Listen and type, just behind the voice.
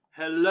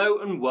Hello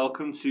and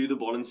welcome to the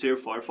Volunteer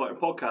Firefighter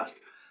Podcast.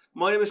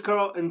 My name is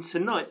Carl and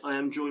tonight I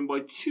am joined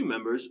by two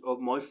members of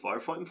my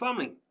firefighting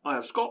family. I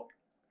have Scott.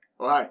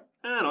 Oh, hi.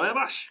 And I have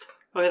Ash.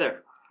 Hi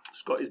there.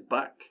 Scott is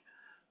back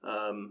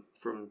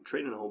from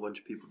training a whole bunch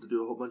of people to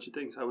do a whole bunch of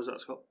things. How was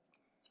that, Scott?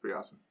 It's pretty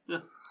awesome.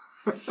 Yeah.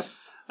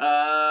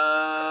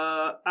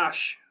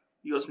 Ash,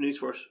 you got some news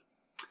for us?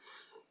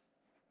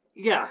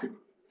 Yeah.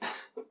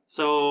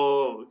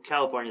 So,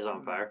 California's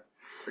on fire.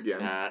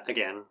 Again.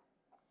 Again.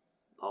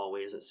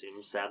 Always, it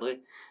seems, sadly.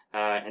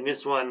 And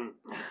this one,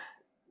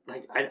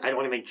 like, I don't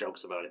want to make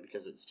jokes about it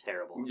because it's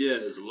terrible. Yeah,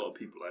 there's a lot of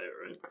people out here,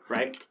 right?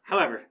 Right?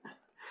 However,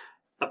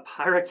 a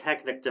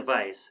pyrotechnic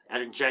device at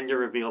a gender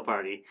reveal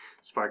party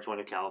sparked one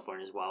of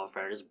California's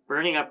wildfires,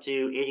 burning up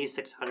to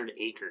 8,600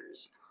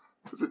 acres.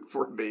 Was it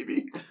for a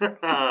baby?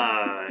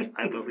 I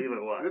believe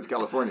it was. It's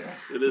California.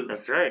 It is.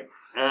 That's right.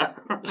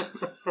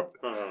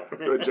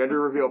 So a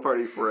gender reveal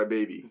party for a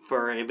baby.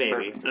 For a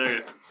baby. Perfect. Okay.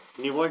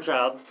 Newborn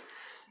child.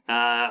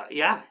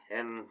 Yeah,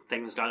 and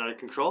things got out of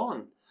control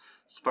and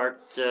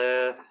sparked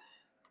this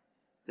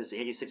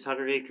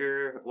 8,600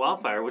 acre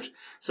wildfire,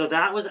 so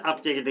that was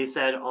updated, they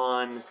said,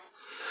 on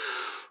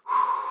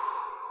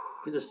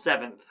the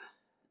 7th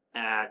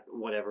at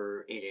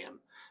whatever, 8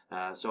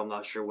 a.m. So I'm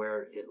not sure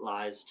where it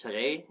lies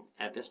today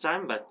at this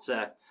time, but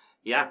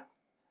yeah,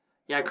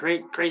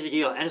 crazy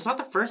deal. And it's not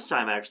the first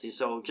time, actually.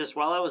 So just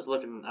while I was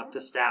looking up the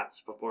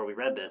stats before we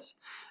read this,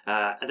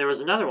 there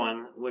was another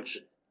one, which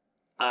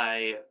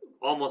I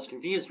almost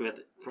confused with,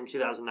 from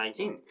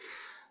 2019.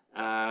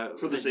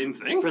 For the same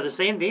thing? For the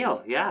same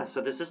deal, yeah.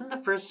 So this isn't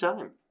the first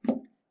time. I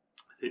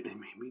think they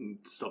made me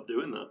stop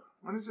doing that.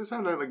 Why did it just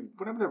sound like,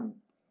 what happened to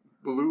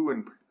blue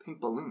and pink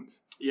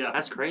balloons? Yeah.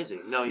 That's crazy.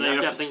 No, Now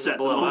you have things set to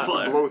blow them on up.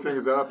 fire. Blow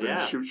things up Yeah.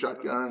 and shoot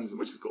shotguns,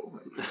 which is cool.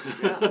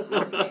 Yeah,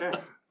 no, for sure.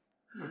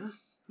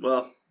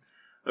 Well,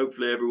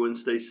 hopefully everyone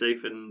stays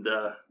safe and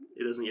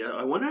it doesn't get...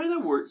 I wonder how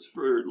that works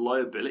for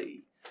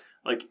liability.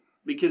 Like,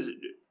 because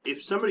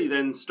if somebody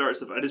then starts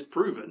the fire, and it's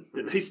proven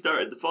that they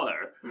started the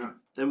fire,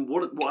 then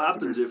what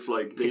happens if,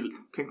 like, they...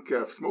 Pink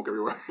smoke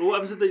everywhere. Well, what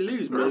happens if they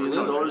lose millions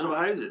of dollars Yeah. of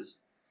houses?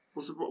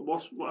 What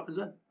happens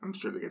then? I'm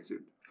sure they get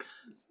sued.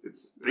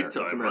 It's Big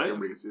time, America. right?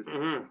 Everybody gets sued.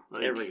 Mm-hmm.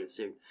 Like- Everybody gets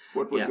sued.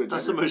 What was Yeah. the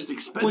That's the gender? most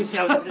expensive. see,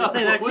 I was gonna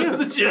say that What's too.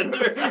 the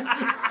gender?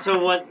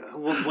 So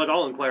what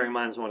all inquiring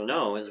minds want to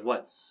know is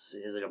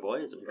is it a boy?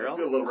 Is it a girl? I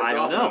feel a little I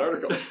don't know.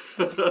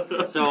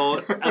 article. So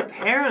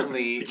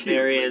apparently Keep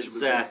there information is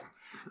business.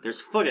 there's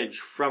footage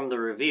from the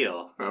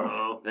reveal Oh.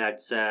 Oh. that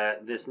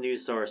this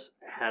news source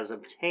has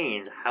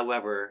obtained,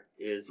 however,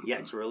 is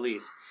yet to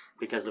release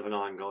because of an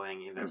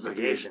ongoing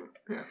investigation.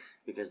 Yeah.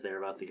 Because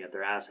they're about to get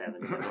their ass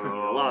handed to them in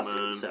Oh, a lawsuit.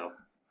 man. So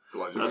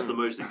Bludgeon. That's the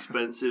most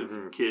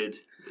expensive kid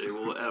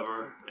anyone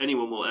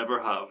will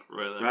ever have,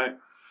 right there. right.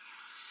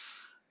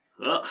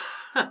 Well,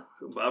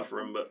 feel bad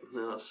for him, but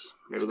no, that's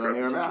Maybe a they'll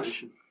name crappy him Ash.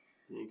 situation.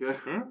 There you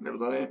go. Never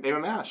done name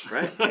him Ash.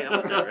 Right? Yeah,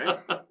 about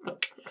that, right?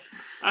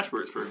 Ash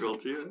works for a girl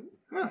too.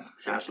 Yeah.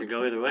 Ash could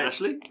go either way.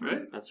 Ashley,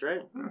 right? That's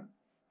right. Yeah.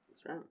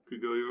 That's right.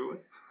 Could go either way.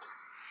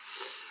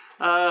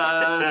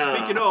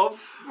 Speaking of,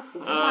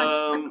 what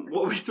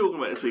are we talking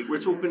about this week? We're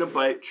talking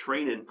about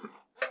training.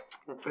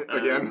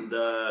 Again. And,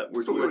 we're That's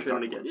what talking we about always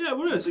training talk again. Yeah,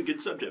 well, it's a good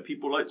subject.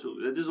 People like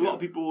to. There's a lot of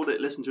people that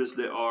listen to us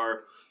that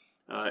are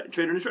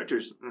trainer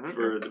instructors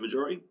for the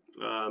majority,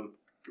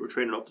 or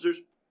training officers.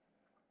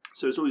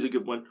 So it's always a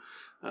good one.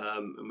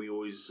 And we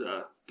always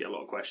get a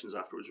lot of questions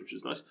afterwards, which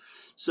is nice.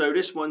 So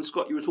this one,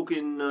 Scott, you were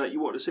talking, you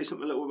wanted to say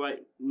something a little about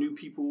new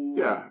people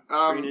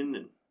training.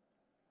 And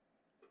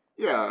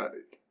Yeah,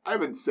 I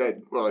haven't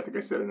said, well, I think I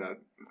said in that,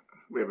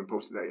 we haven't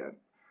posted that yet.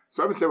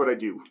 So I haven't said what I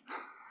do.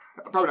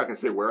 I'm probably not going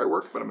to say where I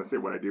work, but I'm going to say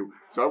what I do.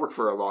 So I work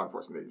for a law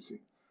enforcement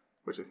agency,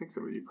 which I think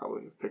some of you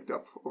probably have picked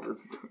up over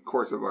the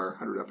course of our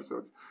 100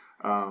 episodes.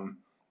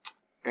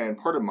 And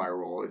part of my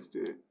role is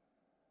to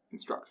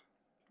instruct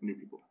new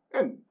people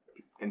and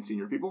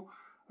senior people.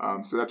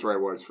 So that's where I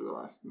was for the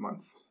last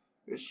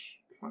month-ish,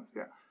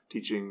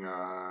 teaching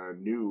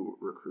new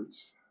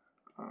recruits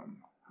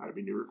how to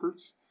be new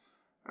recruits.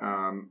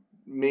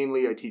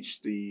 Mainly, I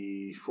teach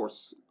the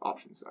force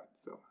option side,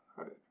 so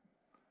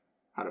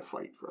how to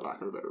fight, for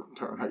lack of a better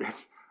term, I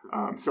guess.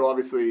 So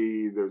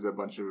obviously, there's a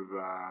bunch of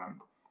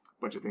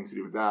things to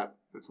do with that.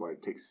 That's why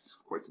it takes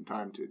quite some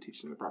time to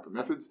teach them the proper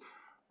methods.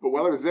 But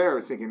while I was there, I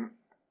was thinking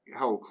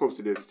how close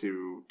it is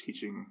to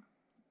teaching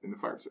in the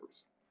fire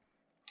service,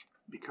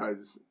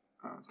 because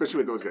especially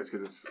with those guys,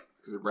 because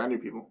they're brand new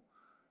people,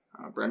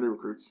 brand new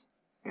recruits,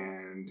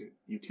 and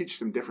you teach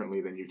them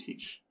differently than you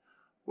teach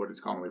what is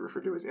commonly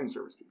referred to as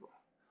in-service people.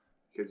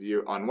 Because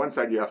you, on one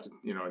side, you have to,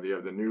 you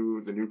have the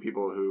new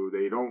people who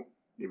they don't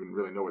even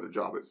really know what their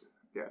job is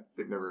yet.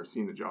 They've never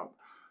seen the job.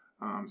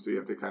 So you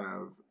have to kind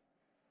of,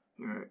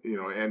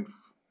 and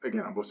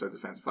again, on both sides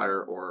of the fence,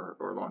 fire or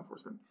law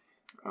enforcement.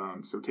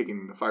 So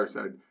taking the fire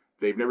side,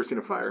 they've never seen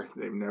a fire.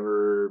 They've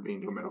never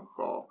been to a medical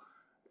call.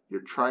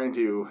 You're trying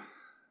to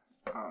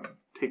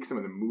take some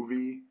of the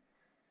movie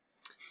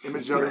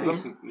image out of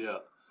them. yeah.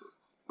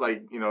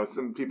 Like,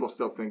 some people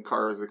still think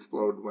cars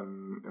explode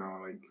when,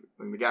 like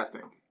in the gas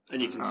tank.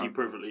 And you can see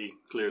perfectly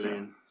clearly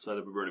inside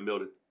of a burning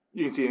building.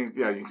 You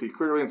can see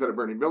clearly inside a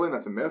burning building.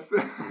 That's a myth.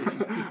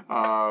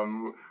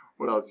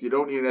 What else? You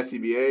don't need an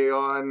SCBA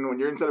on when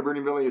you're inside a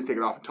burning building. You just take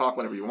it off and talk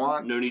whenever you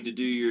want. No need to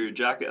do your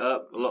jacket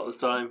up a lot of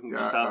the time. You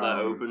just have that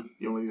open.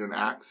 You only need an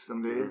axe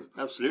some days.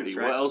 Absolutely.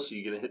 Right. What else are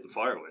you going to hit the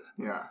fire with?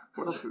 Yeah.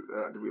 What else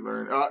did we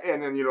learn?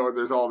 And then,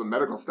 there's all the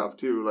medical stuff,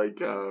 too. Like,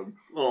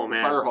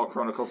 Firehawk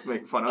Chronicles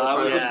make fun of.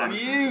 Oh, yeah.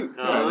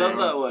 I love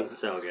that one.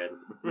 So good.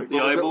 Like, the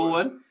eyeball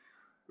one?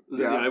 Was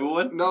it the eyeball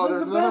one? No,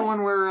 there's another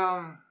one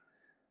where...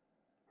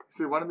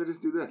 say, why don't they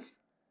just do this?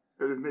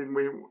 It just made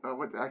me...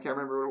 I can't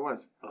remember what it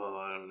was. Oh,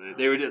 I don't know.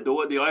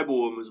 The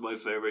eyeball one was my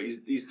favourite.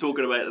 He's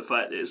talking about the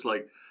fact that it's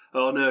like,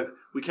 oh no,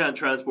 we can't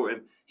transport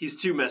him. He's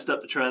too messed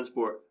up to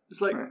transport. It's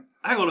like,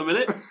 hang on a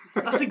minute.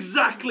 That's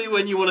exactly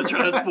when you want to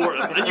transport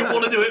him. And you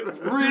want to do it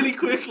really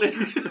quickly.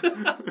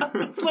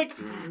 It's like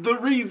the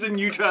reason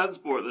you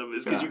transport them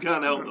is because you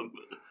can't help them.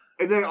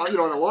 And then, on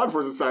the law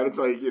enforcement side, it's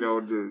like,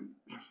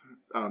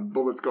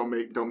 bullets don't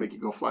make you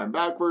go flying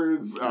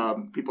backwards.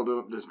 People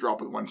don't just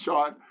drop with one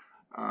shot.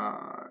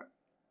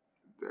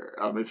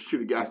 If you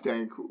shoot a gas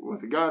tank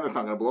with a gun, it's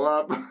not going to blow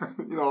up.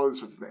 All these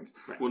sorts of things.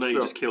 Well, now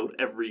you just killed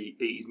every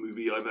 80s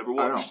movie I've ever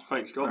watched.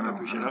 Thanks, Scott. I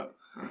appreciate that.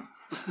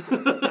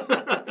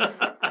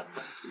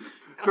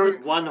 So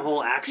one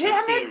whole action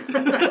scene.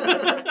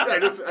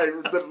 I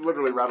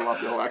literally rattled off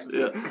the whole action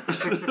scene.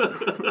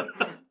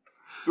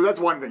 So that's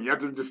one thing. You have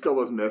to distill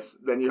those myths.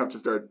 Then you have to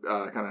start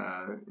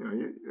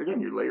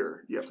you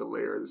layer. You have to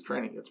layer this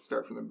training. You have to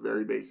start from the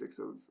very basics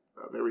of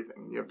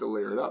everything. You have to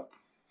layer it up.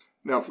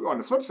 Now, on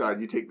the flip side,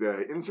 you take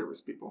the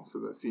in-service people, so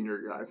the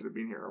senior guys that have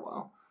been here a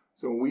while.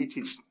 So when we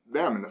teach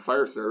them in the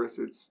fire service,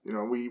 it's,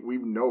 we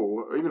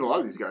know, even a lot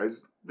of these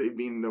guys, they've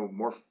been to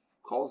more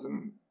calls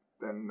than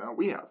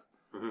we have.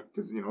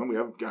 Because, we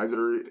have guys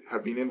that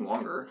have been in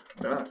longer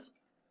than us.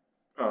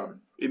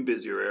 In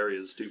busier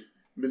areas, too.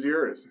 Busier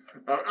areas.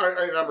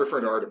 I'm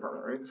referring to our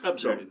department, right?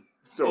 Absolutely.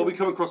 So we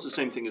come across the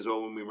same thing as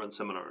well when we run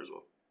seminars as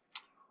well.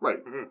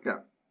 Right. Yeah.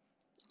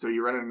 So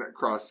you're running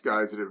across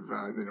guys that have,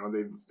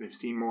 they've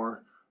seen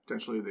more.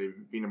 Potentially,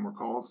 they've been in more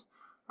calls.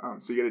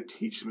 So you got to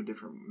teach them a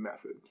different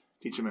method.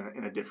 Teach them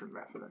in a different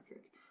method, I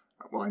think.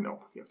 I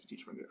know you have to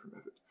teach them a different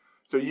method.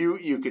 So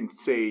you can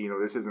say,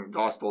 this isn't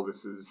gospel.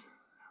 This is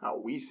how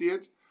we see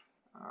it.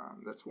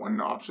 That's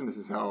one option. This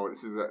is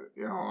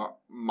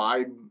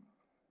my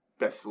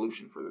best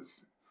solution for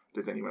this.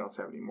 Does anyone else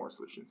have any more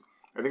solutions?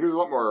 I think there's a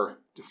lot more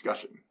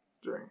discussion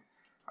during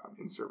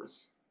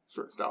in-service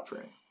sort of style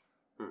training.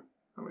 What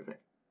do you think?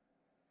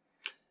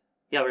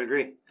 Yeah, I would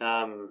agree.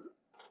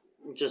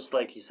 Just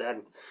like you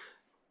said,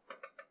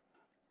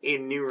 a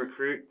new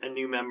recruit, a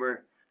new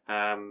member,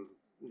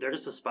 they're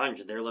just a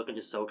sponge. They're looking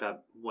to soak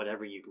up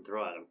whatever you can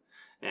throw at them.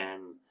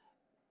 And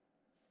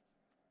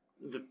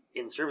the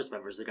in-service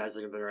members, the guys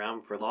that have been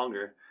around for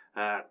longer,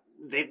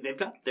 they've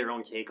got their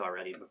own take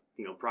already,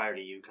 prior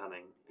to you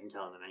coming and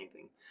telling them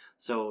anything.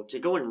 So to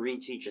go and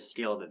reteach a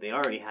skill that they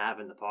already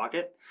have in the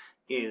pocket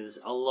is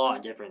a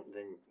lot different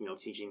than,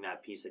 teaching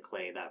that piece of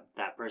clay,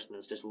 that person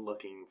is just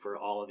looking for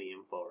all of the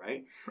info,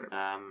 right?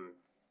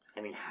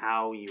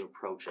 How you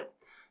approach it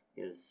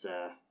is,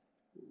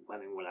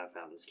 what I've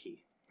found is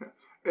key. Yeah.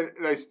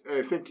 And I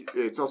think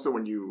it's also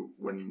when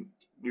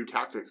new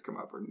tactics come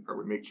up or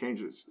we make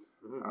changes,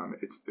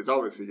 it's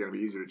obviously going to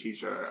be easier to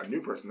teach a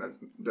new person that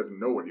doesn't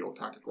know what the old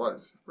tactic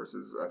was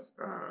versus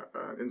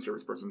an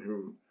in-service person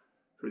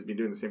who's been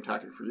doing the same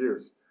tactic for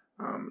years.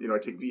 I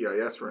take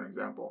VIS for an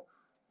example.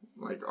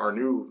 Like our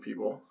new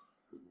people,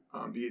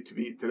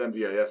 to them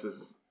VIS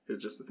is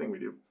just the thing we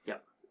do. Yeah.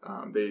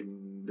 They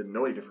didn't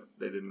know any different.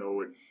 They didn't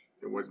know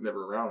it was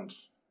never around.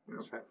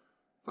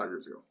 5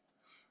 years ago.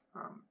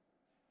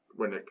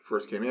 When it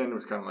first came in, it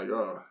was kind of like,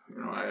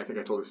 I think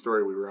I told the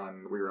story. We were out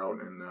in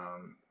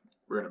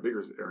we're in a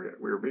bigger area.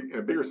 We were in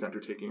a bigger center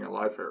taking a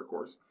live fire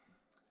course,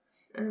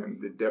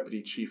 and the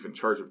deputy chief in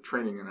charge of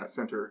training in that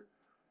center,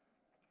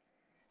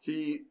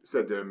 he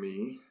said to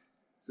me,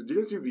 "So do you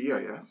guys do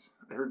VIS?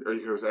 I heard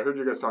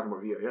you guys talking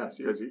about VIS.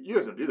 You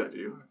guys don't do that, do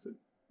you?" I said,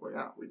 "Well,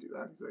 yeah, we do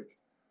that." He's like,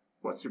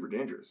 "Well, it's super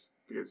dangerous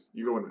because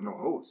you go in with no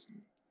hose."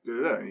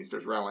 And he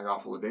starts rattling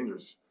off all the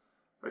dangers.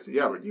 I said,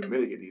 "Yeah, but you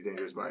mitigate these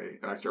dangers by..."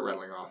 And I start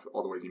rattling off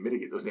all the ways you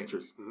mitigate those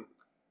dangers.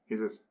 He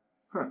says,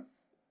 "Huh,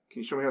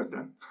 can you show me how it's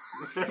done?"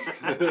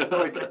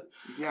 Like,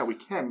 yeah, we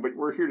can, but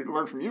we're here to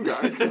learn from you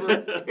guys because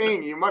we're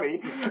paying you money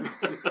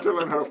to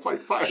learn how to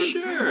fight fires.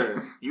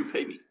 Sure, you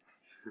pay me.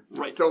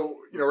 Right. So,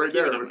 right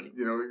there, it was,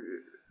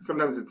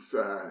 sometimes it's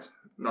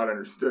not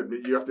understood.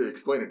 You have to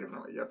explain it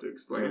differently. You have to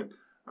explain it,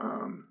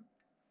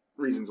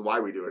 reasons why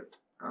we do it,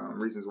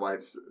 reasons why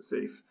it's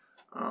safe.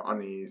 On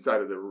the side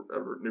of the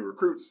new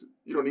recruits,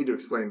 you don't need to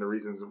explain the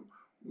reasons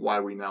why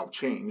we now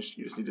changed.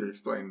 You just need to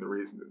explain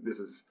this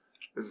is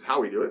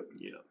how we do it.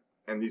 Yeah.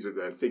 And these are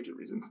the safety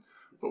reasons.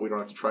 But we don't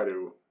have to try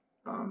to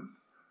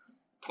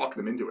talk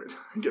them into it,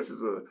 I guess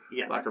is a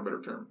lack of a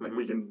better term. Like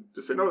we can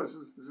just say, no, this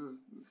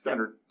is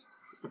standard.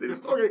 They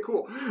just, okay,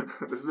 cool.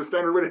 This is a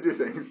standard way to do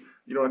things.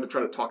 You don't have to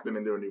try to talk them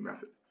into a new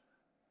method.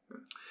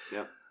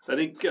 Yeah. I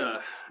think,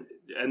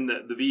 and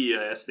the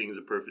VEIS thing is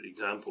a perfect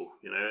example,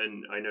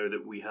 and I know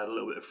that we had a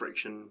little bit of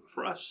friction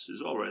for us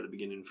as well right at the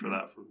beginning for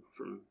that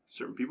from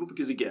certain people,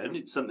 because again,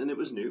 it's something that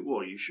was new.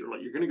 Well,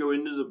 you're going to go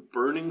into the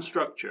burning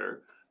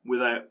structure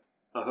without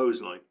a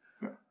hose line.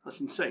 Yeah. That's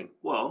insane.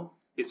 Well,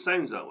 it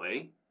sounds that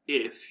way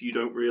if you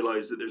don't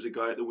realise that there's a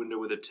guy at the window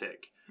with a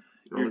tick.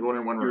 You're only going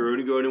in one room. You're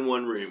only going in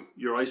one room.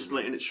 You're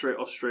isolating it straight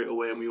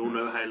away, and we all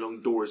know how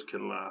long doors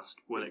can last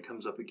when it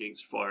comes up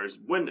against fires.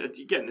 When,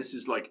 again, this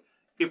is like,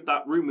 if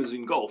that room is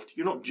engulfed,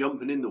 you're not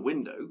jumping in the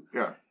window.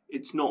 Yeah.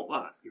 It's not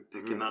that. You're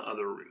picking that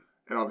other room.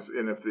 And obviously,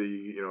 and if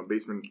the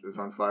basement is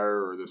on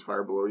fire or there's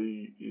fire below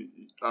you,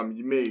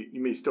 you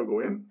may still go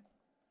in,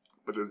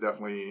 but there's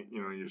definitely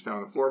you're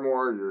standing on the floor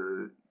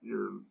more.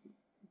 You're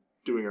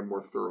doing a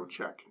more thorough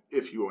check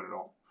if you go in at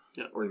all.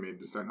 Yeah. Or you may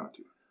decide not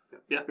to.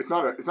 Yeah. It's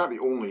not the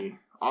only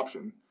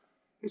option.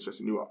 It's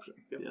just a new option.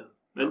 Yeah.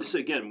 And so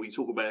again, we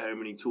talk about how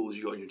many tools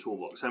you got in your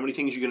toolbox, how many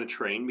things you're going to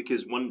train,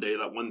 because one day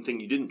that one thing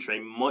you didn't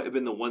train might have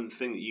been the one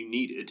thing that you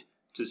needed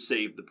to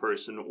save the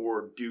person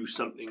or do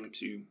something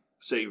to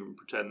save and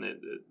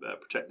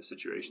protect the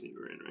situation that you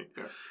were in, right?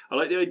 Yeah. I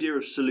like the idea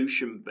of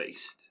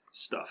solution-based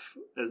stuff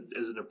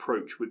as an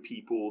approach with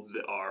people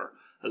that are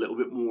a little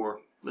bit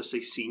more, let's say,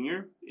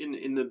 senior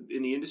in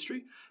the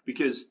industry,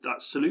 because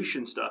that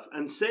solution stuff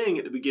and saying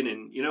at the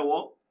beginning, you know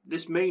what,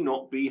 this may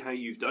not be how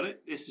you've done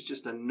it. This is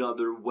just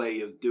another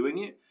way of doing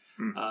it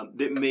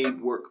that may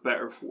work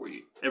better for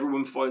you.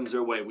 Everyone finds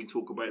their way. We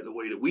talk about the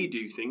way that we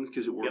do things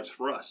because it works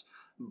for us.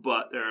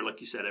 But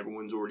like you said,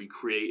 everyone's already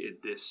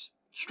created this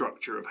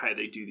structure of how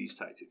they do these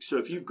tactics. So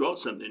if you've got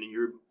something and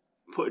you're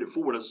putting it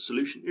forward as a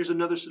solution, here's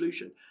another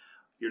solution.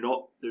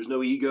 There's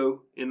no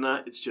ego in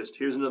that. It's just,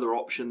 here's another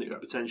option that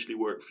could potentially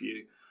work for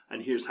you.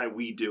 And here's how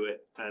we do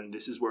it. And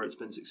this is where it's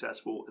been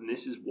successful. And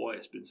this is why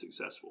it's been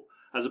successful.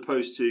 As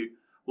opposed to,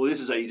 well,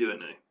 this is how you do it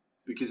now.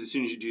 Because as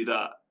soon as you do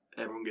that,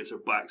 everyone gets their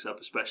backs up,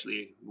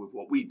 especially with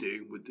what we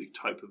do, with the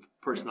type of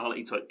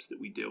personality types that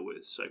we deal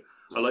with. So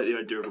I like the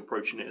idea of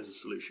approaching it as a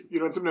solution.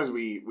 And sometimes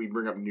we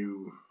bring up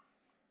new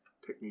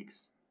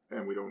techniques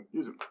and we don't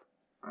use them.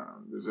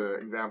 There's an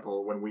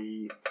example when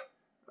we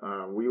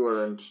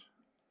learned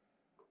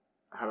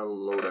how to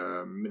load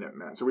a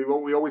Minuteman. So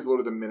we always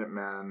loaded the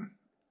Minuteman.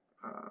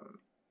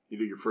 You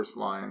do your first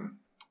line,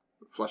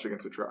 flush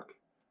against the truck.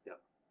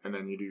 And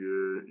then you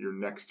do your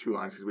next two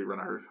lines, because we run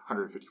our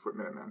 150-foot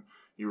Minuteman.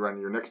 You run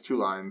your next two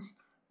lines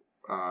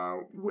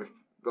with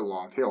the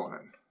long tail on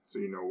it. So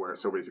you know where.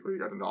 So basically you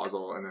got the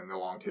nozzle and then the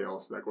long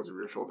tail, so that goes over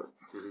your shoulder.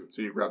 Mm-hmm.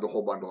 So you grab the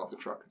whole bundle off the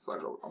truck and slide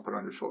it over and put it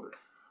on your shoulder.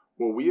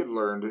 Well, we had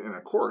learned in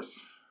a course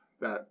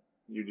that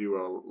you do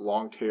a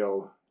long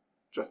tail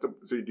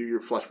so you do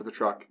your flush with the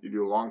truck, you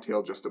do a long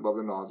tail just above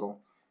the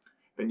nozzle,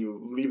 then you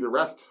leave the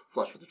rest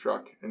flush with the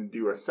truck and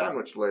do a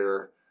sandwich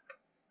layer,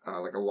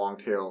 like a long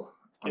tail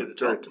on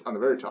the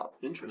very top.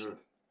 Interesting.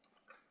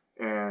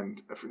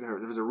 And there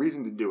was a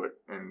reason to do it.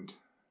 And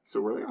so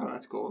we're like, oh,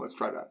 that's cool. Let's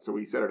try that. So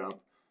we set it up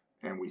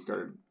and we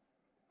started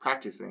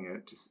practicing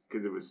it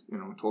because it was,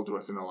 told to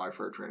us in a live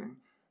fire training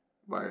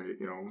by,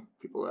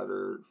 people that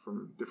are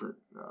from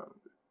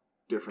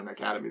different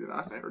academy than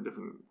us or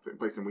different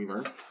place than we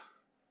learned.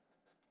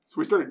 So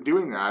we started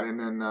doing that. And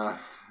then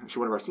actually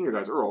one of our senior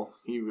guys, Earl,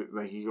 he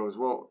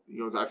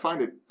goes, I find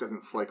it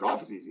doesn't flake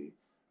off as easy.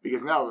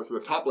 Because now, so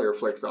the top layer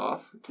flakes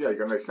off. Yeah, you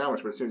got a nice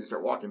sandwich, but as soon as you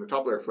start walking, the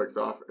top layer flakes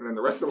off, and then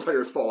the rest of the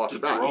layers fall off the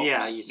back.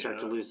 Yeah, you start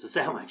to lose the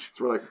sandwich.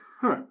 So we're like,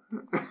 huh.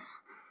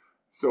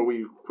 So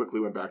we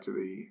quickly went back to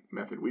the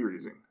method we were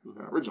using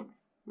originally,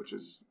 which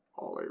is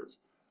all layers.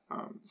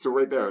 So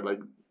right there,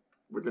 like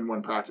within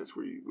one practice,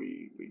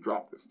 we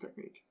dropped this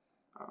technique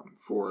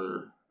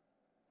for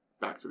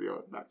back to the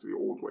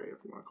old way,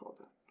 if you want to call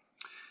it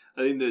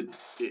that. I think that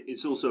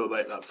it's also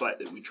about that fact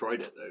that we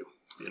tried it, though.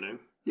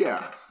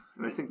 Yeah.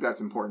 And I think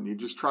that's important. You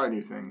just try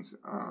new things.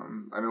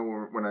 I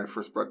know when I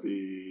first brought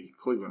the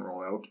Cleveland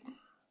roll out,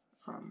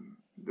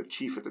 the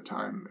chief at the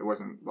time, it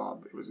wasn't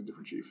Bob, it was a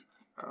different chief.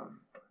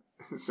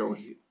 So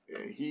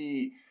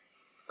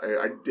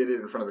I did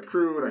it in front of the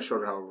crew, and I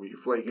showed how you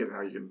flake it and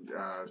how you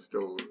can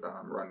still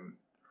run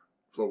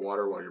flow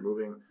water while you're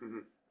moving. Mm-hmm.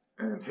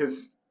 And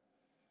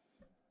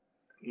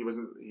he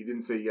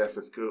didn't say, yes,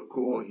 that's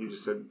cool. He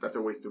just said, that's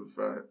a waste of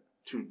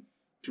two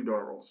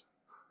donut rolls.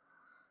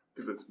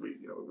 Because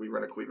we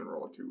run a Cleveland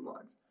roll of two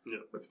lines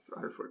with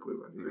 100-foot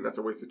Cleveland. He's like, that's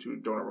a waste of two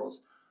donut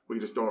rolls. We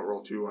can just donut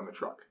roll two on the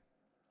truck.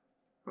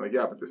 I'm like,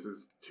 yeah, but this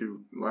is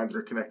two lines that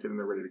are connected and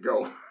they're ready to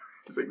go.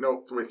 He's like, no,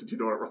 it's a waste of two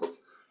donut rolls.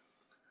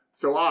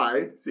 So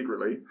I,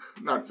 secretly,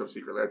 not so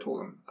secretly, I told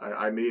him,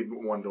 I made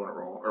one Cleveland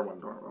roll.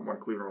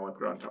 I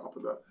put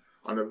it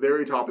on the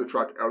very top of the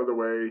truck, out of the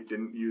way.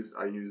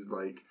 I used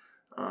like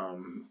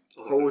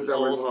hose that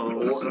was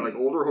like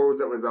older hose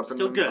that was up in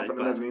the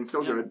mezzanine,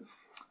 still good.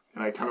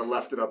 And I kind of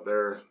left it up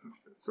there,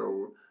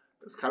 so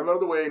it was kind of out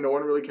of the way. No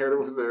one really cared if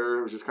it was there.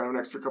 It was just kind of an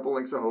extra couple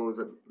links of hose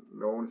that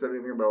no one said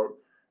anything about.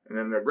 And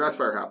then the grass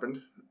fire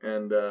happened,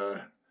 and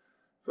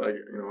so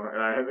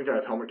I think I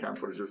have helmet cam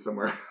footage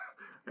somewhere.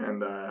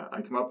 And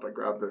I come up, I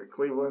grab the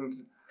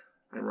Cleveland,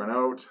 I run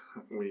out.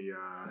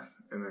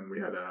 And then we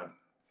had a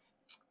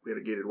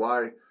gated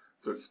Y,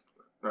 so it's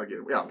not a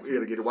gated. Yeah, we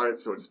had a gated Y,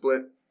 so it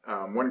split.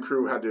 One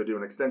crew had to do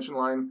an extension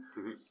line,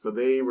 so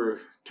they were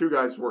 2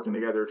 guys working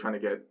together trying to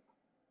get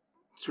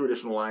 2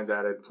 additional lines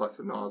added, plus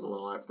the nozzle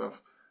and all that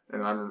stuff.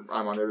 And I'm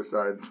on the other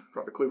side,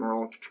 got the Cleveland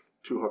roll,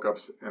 2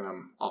 hookups, and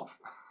I'm off.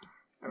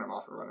 And I'm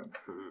off and running.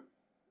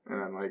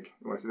 And I'm like,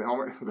 you want to see the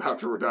helmet?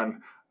 After we're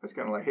done, I was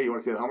kind of like, hey, you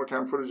want to see the helmet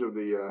cam footage of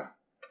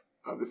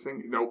this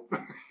thing? Nope.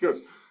 He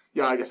goes,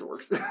 yeah, I guess it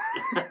works.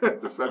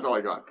 That's all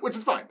I got, which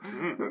is fine.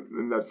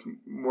 And that's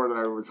more than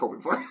I was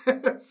hoping for.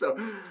 So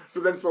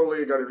then slowly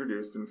it got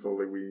introduced, and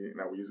slowly we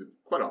use it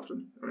quite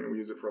often. I mean, we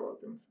use it for a lot of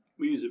things.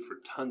 We use it for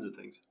tons of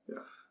things.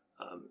 Yeah.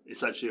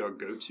 It's actually our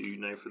go-to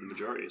now for the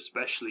majority,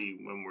 especially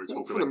when we're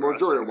talking for the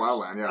majority of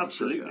wildland. Yeah,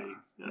 absolutely. For sure,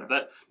 yeah.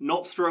 That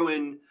not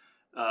throwing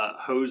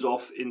hose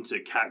off into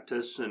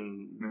cactus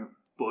and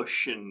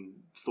bush and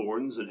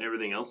thorns and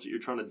everything else that you're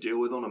trying to deal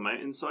with on a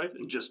mountainside,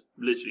 and just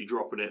literally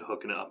dropping it,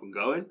 hooking it up, and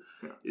going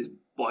is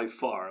by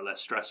far less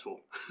stressful.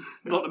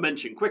 Not to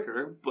mention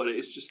quicker, but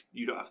it's just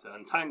you don't have to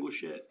untangle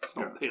shit. It's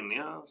not a pain in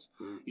the ass.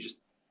 You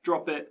just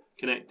drop it,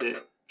 connect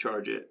it,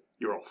 charge it,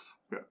 you're off.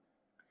 Yeah,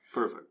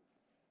 perfect.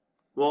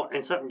 Well,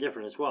 and something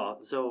different as well.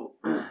 So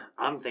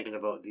I'm thinking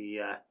about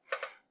the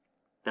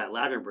that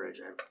ladder bridge.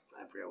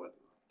 I forget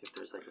if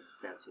there's like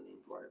a fancy name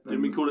for it.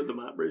 Didn't we call it the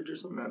Mat Bridge or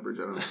something? Mat Bridge,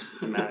 I don't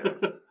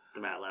know.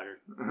 The Mat Ladder.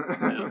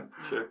 Yeah,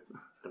 sure.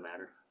 The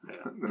Matter.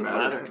 Yeah. The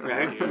Matter.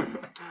 Right?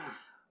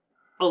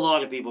 A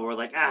lot of people were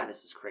like,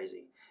 this is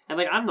crazy. And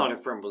like, I'm not a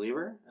firm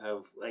believer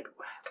of like,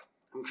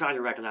 I'm trying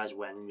to recognize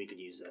when we could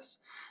use this.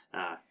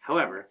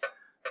 However,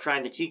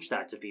 trying to teach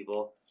that to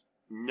people,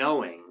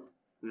 knowing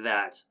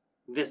that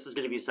this is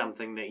going to be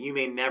something that you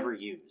may never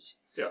use.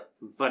 Yeah.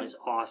 But it's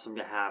awesome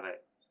to have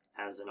it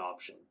as an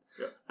option.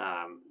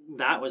 Yeah.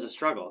 That was a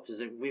struggle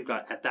because we've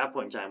got, at that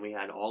point in time, we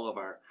had all of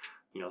our,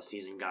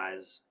 seasoned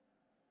guys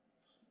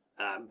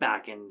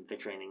back in the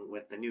training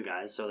with the new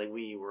guys. So like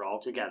we were all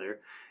together.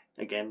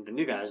 Again, the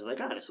new guys are like,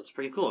 this looks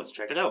pretty cool. Let's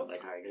check it out.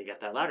 Like, how are you going to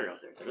get that ladder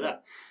out there? Da-da-da.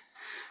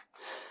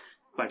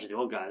 Bunch of the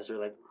old guys are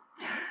like,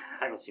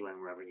 I don't see why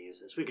we're ever going to use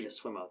this. We could just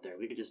swim out there.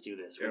 We could just do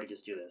this. We could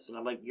just do this. And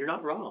I'm like, you're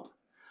not wrong.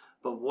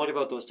 But what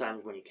about those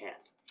times when you can't?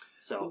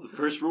 So the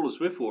first rule of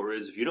Swiftwater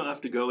is if you don't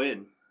have to go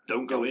in,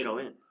 don't go in. Go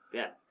in.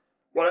 Yeah.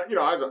 Well,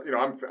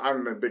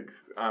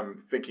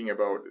 I'm thinking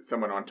about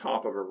someone on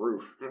top of a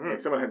roof. Mm-hmm. Like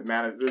someone has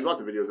managed. There's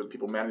lots of videos of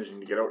people managing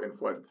to get out in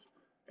floods,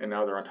 and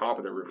now they're on top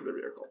of the roof of their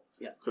vehicle.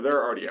 Yeah. So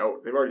they're already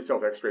out. They've already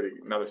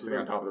self-extricated. Now they're sitting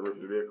on top of the roof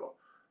of the vehicle.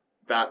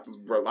 That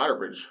ladder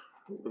bridge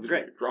would be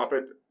great. Drop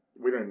it.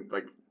 We don't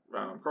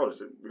Carl just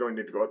said we don't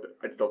need to go out there.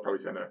 I'd still probably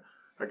send a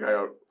guy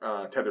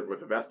out tethered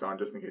with a vest on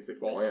just in case they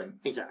fall in.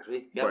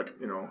 Exactly. Yep. But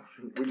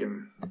we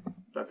can.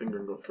 That thing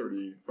can go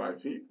 35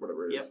 feet,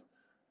 whatever it is,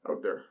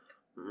 out there.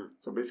 Mm-hmm.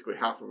 So basically,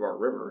 half of our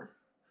river,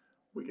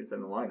 we can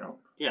send the line out.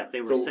 Yeah, if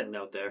they were sitting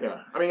out there. Yeah,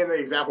 I mean, in the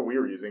example we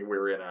were using, we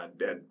were in a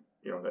dead,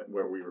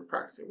 where we were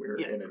practicing. We were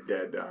in a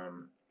dead.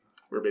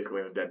 We were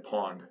basically in a dead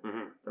pond. Mm-hmm.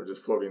 They were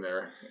just floating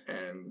there,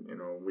 and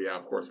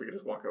of course, we could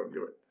just walk out and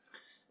do it.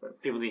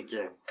 But people need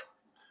to,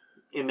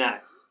 in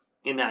that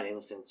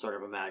instance, sort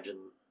of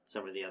imagine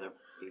some of the other,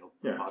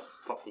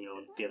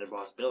 the other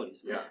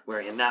possibilities. Yeah.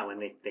 Where in that one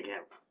they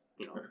can't.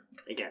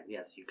 Again,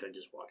 yes, you could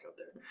just walk out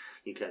there.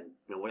 You could,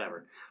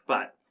 whatever.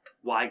 But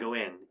why go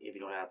in if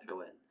you don't have to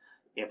go in?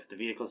 If the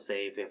vehicle's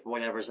safe, if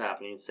whatever's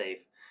happening is safe,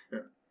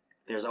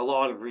 there's a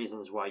lot of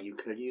reasons why you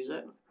could use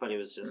it. But it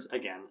was just,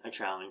 again, a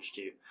challenge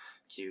to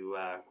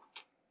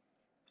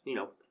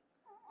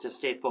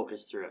stay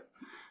focused through it.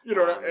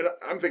 And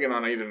I'm thinking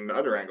on even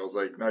other angles,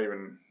 like not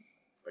even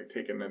like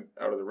taking it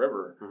out of the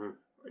river. Mm-hmm.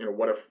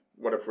 What if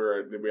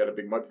we had a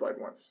big mudslide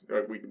once?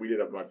 We did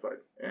have a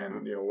mudslide,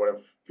 and what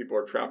if people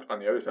are trapped on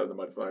the other side of the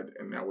mudslide,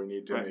 and now we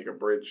need to make a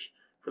bridge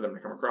for them to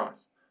come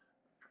across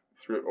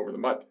over the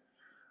mud?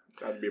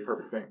 That'd be a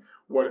perfect thing.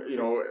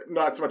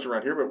 Not so much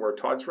around here, but where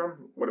Todd's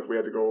from. What if we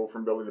had to go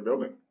from building to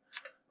building?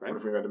 Right. What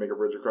if we had to make a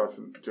bridge across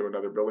to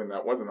another building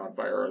that wasn't on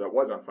fire or that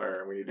was on fire,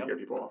 and we need to get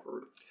people off the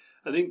roof?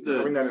 I think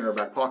having that in our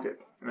back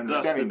pocket and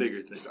understanding that's the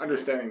bigger thing. Just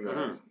understanding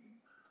the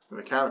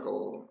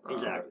mechanical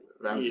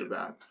advantage of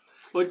that.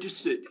 Well,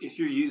 just if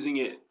you're using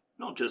it,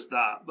 not just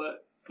that,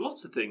 but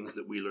lots of things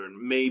that we learn.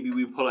 Maybe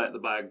we pull out the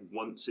bag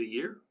once a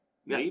year,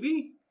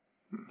 maybe.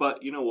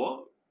 But you know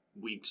what?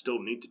 We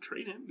still need to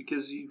train it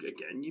because you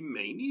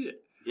may need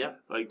it. Yeah.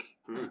 Like,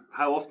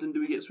 how often do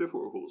we get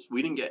Swiftwater holes?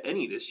 We didn't get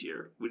any this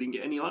year. We didn't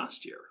get any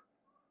last year.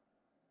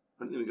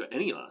 I don't think we got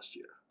any last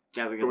year.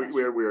 Yeah, we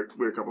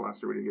had a couple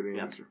last year. We didn't get any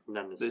this year.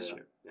 None this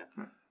year.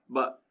 Yeah.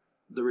 But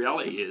the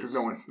reality is because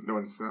no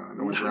one's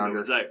around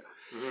here.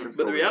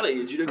 But the reality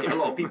is, you don't get a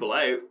lot of people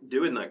out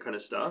doing that kind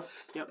of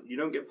stuff. Yep. You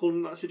don't get pulled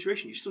in that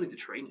situation. You still need to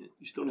train it.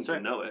 You still need to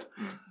know it.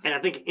 And I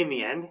think in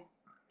the end,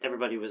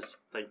 everybody was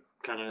like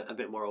kind of a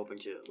bit more open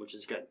to it, which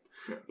is good.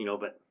 Yeah.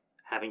 But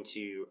having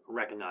to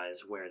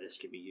recognize where this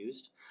could be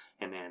used,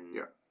 and then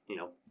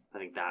I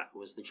think that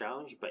was the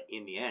challenge. But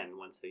in the end,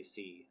 once they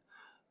see,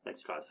 like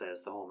Scott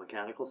says, the whole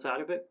mechanical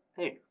side of it,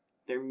 hey,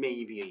 there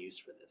may be a use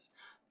for this.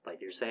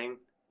 Like you're saying,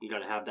 you got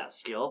to have that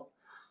skill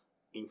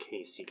in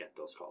case you get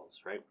those calls,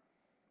 right?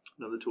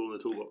 Another tool in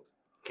the toolbox.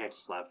 Can't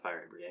just live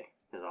fire every day.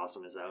 As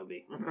awesome as that would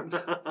be.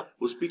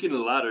 Well, speaking of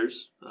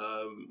ladders,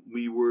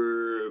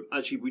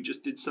 we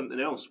just did something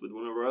else with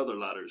one of our other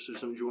ladders. Is there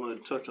something you want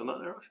to touch on that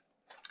there, Ash?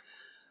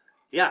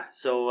 Yeah,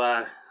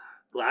 so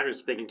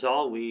ladder's big and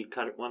tall. We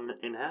cut it one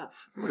in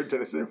half. What did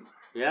Dennis say?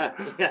 Yeah,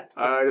 yeah.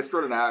 I just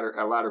wrote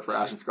a ladder for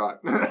Ash and Scott.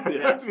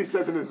 That's what he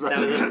says in his...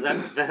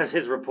 that was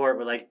his report.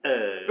 We're like,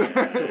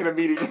 in a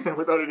meeting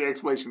without any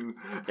explanation.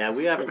 Yeah,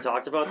 we haven't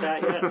talked about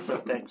that yet, so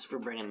thanks for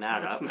bringing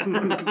that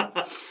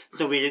up.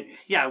 So we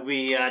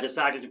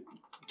decided to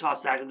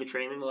toss that into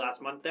training the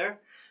last month there.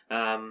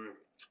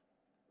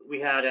 We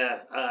had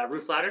a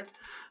roof ladder.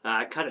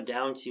 I cut it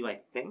down to, I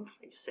think,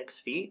 like 6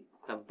 feet.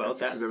 About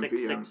that,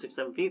 6,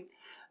 7 feet.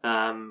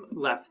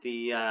 Left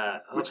the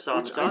hooks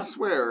on the top. I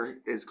swear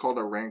is called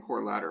a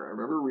Rancor ladder. I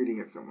remember reading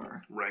it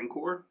somewhere.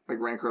 Rancor? Like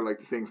Rancor, like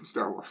the thing from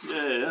Star Wars.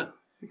 Yeah.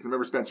 Because I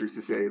remember Spencer used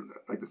to say,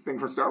 like, this thing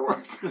from Star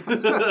Wars.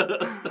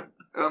 And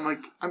I'm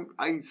like,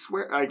 I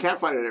swear, I can't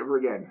find it ever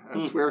again.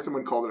 I swear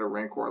someone called it a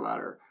Rancor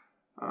ladder.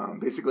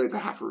 Basically, it's a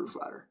half roof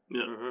ladder.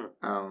 Yeah.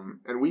 Mm-hmm.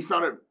 And we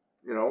found it,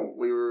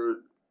 we were,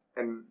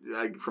 and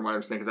from my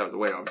understanding, because I was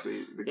away,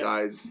 obviously, the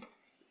guys...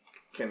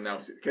 can now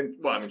see.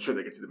 I'm sure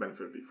they get to the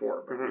benefit of it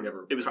before, but we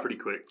never. It was pretty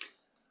quick.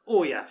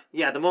 Oh yeah.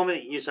 The moment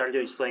that you started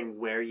to explain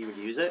where you would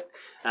use it,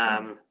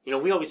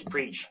 we always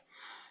preach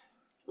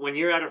when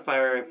you're at a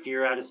fire, if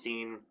you're at a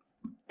scene,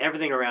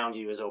 everything around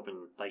you is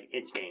open, like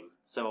it's game.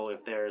 So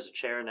if there's a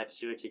chair next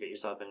to it to get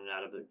yourself in and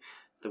out of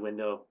the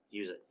window,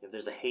 use it. If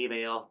there's a hay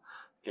bale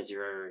because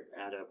you're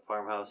at a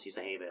farmhouse, use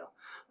a hay bale.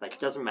 Like it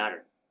doesn't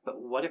matter.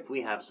 But what if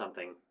we have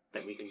something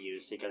that we can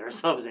use to get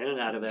ourselves in and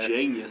out of there?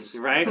 Genius.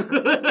 Right?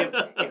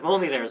 if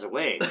only there's a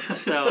way.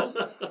 So...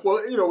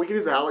 Well, we can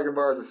use a Halligan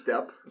bar as a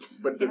step,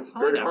 but it's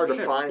very hard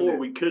to find. Or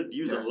we could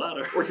use a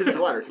ladder. Or we could use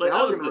a ladder. Like,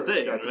 that was the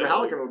thing. Yeah, because a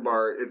Halligan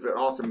bar, it's an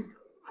awesome,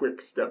 quick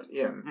step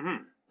in. Mm-hmm.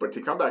 But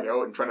to come back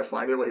out and trying to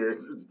find it, like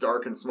it's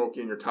dark and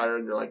smoky and you're tired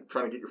and you're like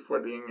trying to get your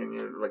footing and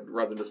you're like,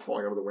 rather than just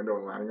falling out of the window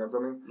and landing on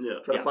something,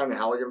 trying to find the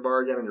Halligan bar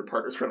again and your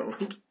partner's trying to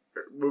like...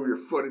 move your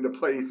foot into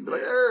place and be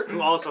like,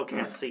 who also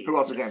can't see.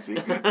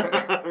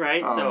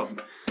 Right? So,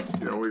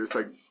 we're just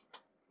like,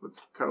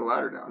 let's cut a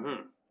ladder down.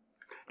 Mm-hmm.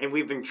 And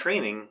we've been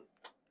training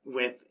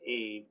with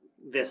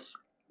this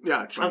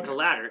chunk of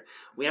ladder.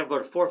 We have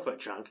about a 4-foot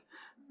chunk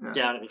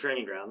down at the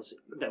training grounds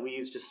that we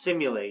use to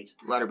simulate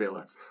ladder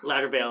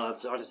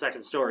bailouts on a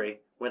second story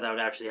without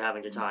actually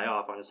having to tie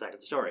off on a second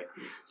story.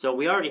 So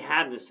we already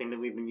had this thing that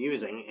we've been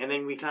using, and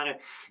then we kind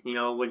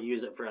of, would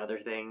use it for other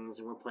things,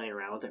 and we're playing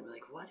around with it. We're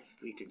like, what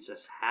if we could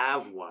just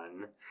have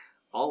one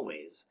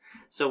always?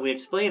 So we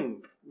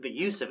explained the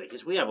use of it,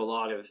 because we have a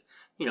lot of,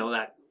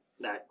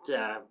 that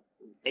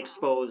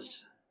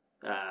exposed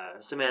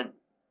cement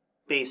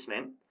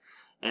basement,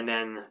 and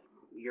then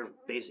your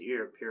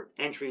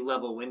entry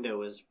level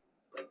window is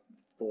like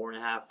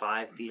 4.5,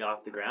 5 feet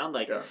off the ground.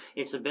 Like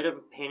it's a bit of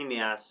a pain in the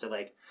ass to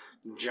like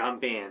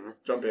jump in,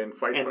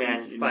 fight, and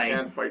then you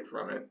can't fight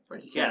from it.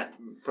 Like you can't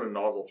put a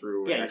nozzle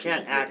through. Yeah, you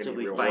can't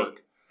actively fight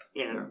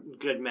in a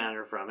good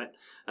manner from it.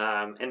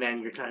 And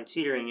then you're kind of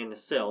teetering in the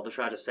sill to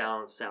try to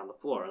sound the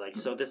floor. Like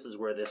so, this is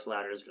where this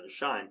ladder is going to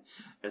shine.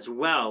 As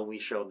well, we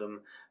showed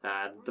them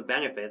the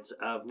benefits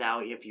of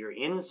now if you're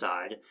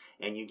inside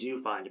and you do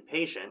find a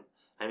patient.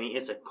 I mean,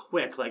 it's a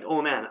quick, like,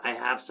 oh man, I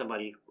have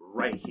somebody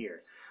right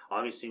here.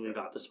 Obviously, we've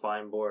got the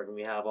spine board and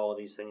we have all of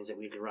these things that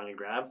we can run and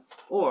grab.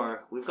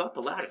 Or we've got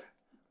the ladder.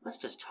 Let's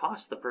just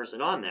toss the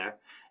person on there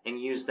and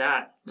use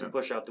that to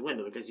push out the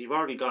window because you've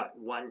already got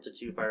 1 to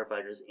 2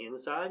 firefighters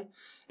inside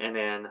and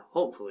then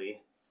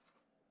hopefully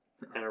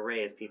an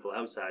array of people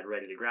outside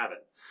ready to grab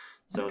it.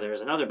 So there's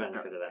another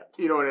benefit of that.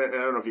 And I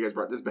don't know if you guys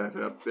brought this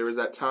benefit up. There was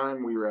that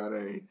time we were at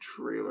a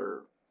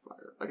trailer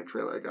fire,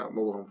 like a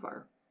mobile home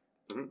fire.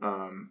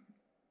 Mm-hmm.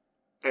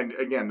 And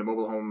again, the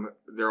mobile home,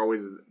 they're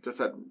always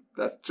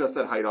that's just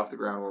that height off the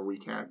ground where we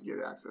can't get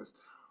access.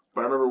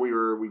 But I remember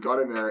we got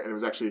in there and it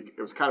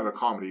was kind of a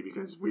comedy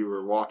because we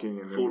were walking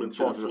and falling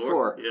to the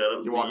floor. Yeah, that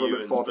was you walk a little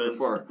bit, fall to the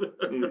floor.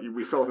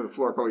 We fell to the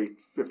floor probably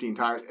 15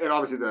 times, and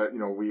obviously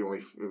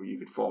you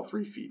could fall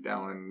 3 feet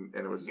down,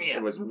 and it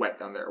was wet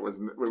down there. It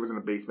wasn't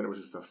a basement. It was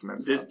just a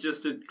cement slab.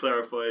 Just to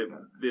clarify,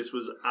 this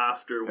was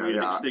after we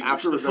had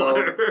extinguished the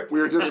fire.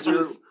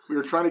 We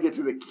were trying to get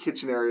to the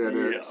kitchen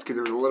area because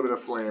there was a little bit of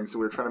flame, so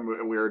we were trying to move,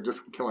 and we were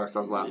just killing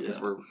ourselves laughing because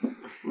we're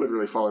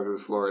literally falling to the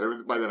floor.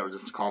 And by then it was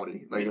just a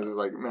comedy. Like it was just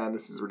like, man,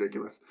 this is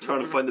ridiculous. Trying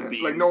to find the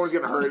beam. Like no one's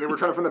getting hurt, and we're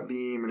trying to find the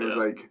beam, and it was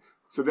like.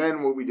 So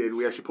then what we did,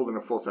 we actually pulled in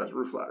a full size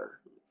roof ladder.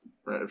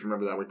 Right, if you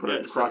remember that, we put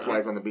it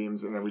crosswise on the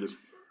beams, and then we just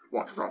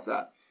walked across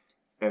that,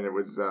 and it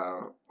was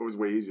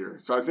way easier.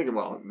 So I was thinking,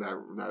 well,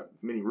 that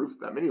mini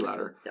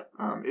ladder,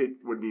 it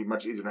would be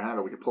much easier to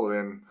handle. We could pull it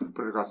in,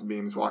 put it across the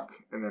beams, walk,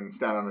 and then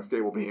stand on a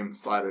stable beam,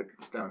 slide it,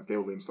 stand on a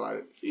stable beam, slide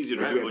it. Easier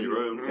to handle on your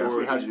own. Yeah, if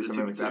we had to do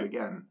something like that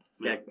again.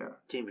 Yeah.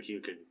 Team of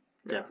 2 could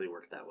definitely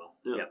work that well.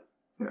 Yeah.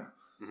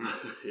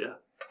 Yeah.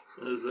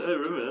 I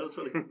remember that. That's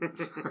funny.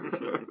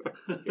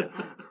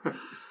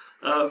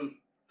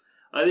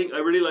 I think I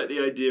really like the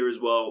idea as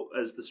well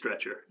as the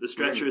stretcher. The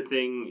stretcher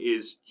thing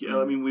is,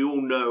 I mean, we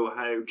all know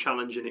how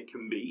challenging it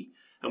can be.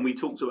 And we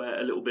talked about it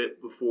a little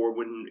bit before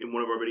when in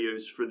one of our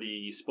videos for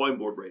the spine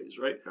board raise,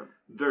 right? Yeah.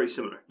 Very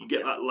similar. You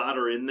get that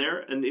ladder in there,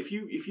 and if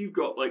you've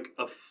got like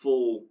a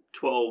full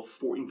 12,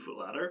 14-foot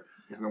ladder,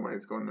 there's no way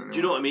it's going anywhere. Do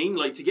you know what I mean?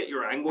 Like to get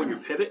your angle and your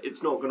pivot,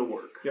 it's not going to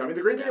work. Yeah, I mean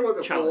the great thing about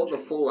the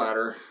full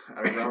ladder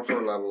at a ground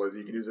floor level is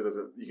you can use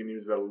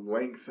the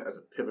length as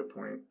a pivot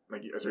point.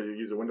 Like so you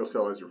use a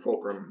windowsill as your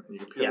fulcrum, and you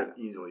can pivot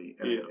easily.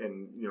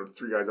 And you know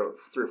 3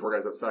 or 4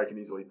 guys outside can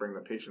easily bring the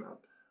patient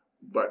up,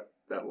 but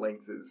that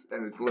length is,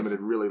 and it's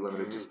really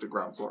limited just to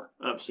ground floor.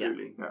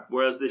 Absolutely. Yeah.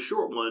 Whereas the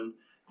short one,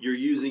 you're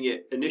using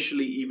it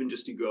initially even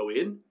just to go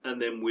in,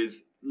 and then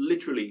with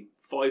literally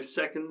 5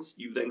 seconds,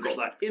 you've then got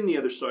that in the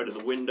other side of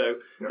the window,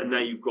 and now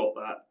you've got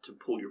that to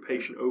pull your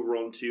patient over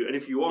onto. And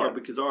if you are,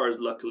 because ours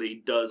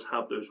luckily does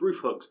have those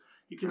roof hooks,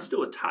 you can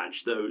still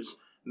attach those,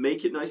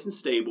 make it nice and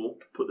stable,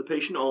 put the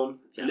patient on,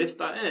 lift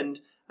that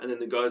end, and then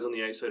the guys on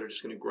the outside are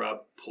just going to grab,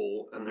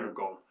 pull, and they're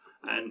gone.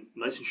 And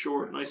nice and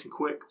short, nice and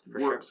quick,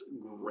 works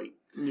great.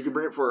 And you can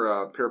bring it for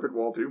a parapet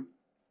wall too.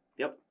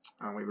 Yep.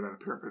 We've been on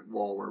a parapet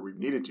wall where we've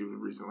needed to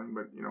recently,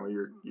 but you know,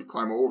 you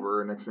climb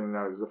over, and next thing you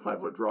know, there's a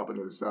 5-foot drop on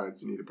the other side,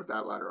 so you need to put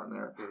that ladder on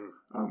there.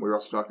 Mm-hmm. We were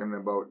also talking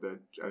about the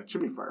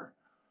chimney fire.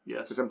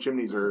 Yes. Because some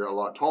chimneys are a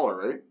lot taller,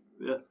 right?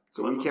 Yeah.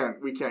 So we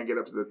can't get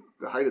up to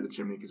the height of the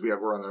chimney because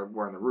we're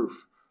on the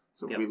roof.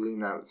 So if we lean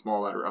that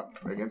small ladder up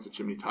against the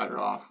chimney, tied it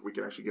off, we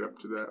can actually get up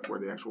to where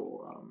the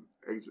actual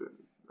exit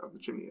of the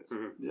chimney is.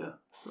 Mm-hmm. Yeah.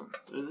 So,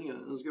 I think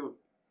that was a good one.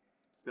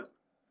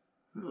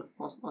 Yeah.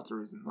 Lots of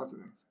reasons, lots of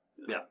things.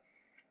 Yeah.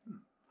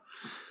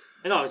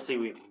 And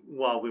obviously,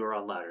 while we were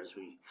on ladders,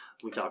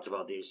 we talked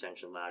about the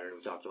ascension ladder,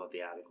 we talked about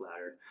the attic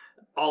ladder,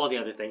 all of the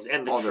other things,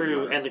 and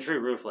the true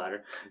roof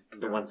ladder,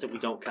 the ones that we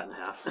don't cut in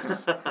half.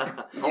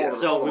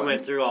 So we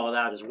went through all of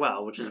that as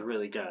well, which is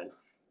really good.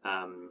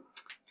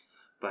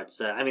 But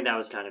I mean, that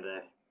was kind of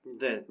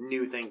the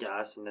new thing to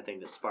us, and the thing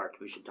that sparked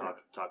we should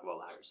talk about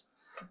ladders.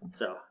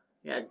 So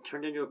yeah, it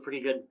turned into a pretty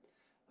good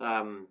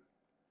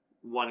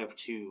one of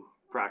 2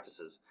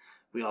 practices.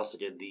 We also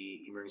did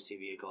the emergency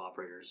vehicle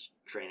operators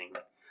training,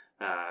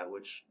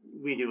 which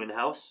we do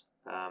in-house.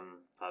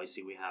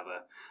 Obviously, we have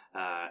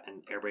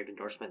an air brake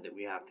endorsement that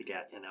we have to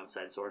get an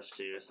outside source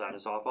to sign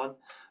us off on.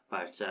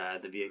 But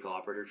the vehicle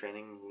operator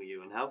training we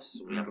do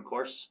in-house. We have a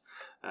course,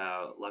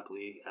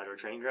 luckily, at our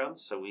training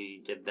grounds. So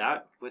we did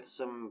that with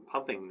some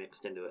pumping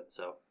mixed into it.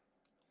 So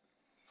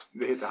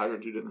they hit the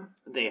hydrant too, didn't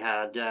they? They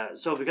had,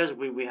 so because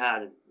we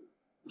had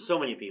so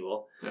many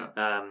people,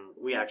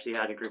 we actually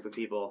had a group of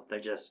people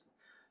that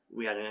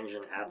we had an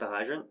engine at the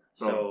hydrant.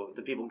 So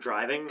the people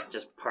driving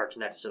just parked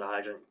next to the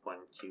hydrant. 1,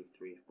 2,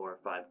 3, 4,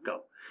 5,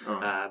 go.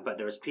 But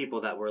there was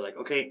people that were like,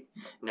 okay,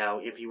 now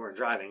if you weren't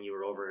driving, you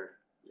were over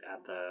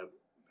at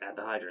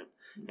the hydrant,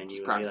 and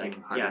you would be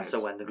like, so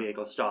when the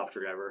vehicle stopped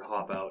or whatever,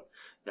 hop out.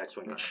 That's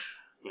when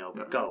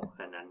go,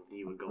 and then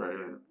you would go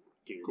and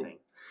do your thing.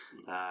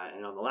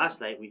 And on the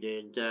last night, we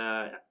did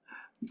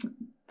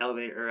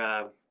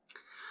elevator.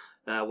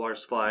 Water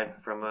supply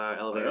from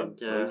elevated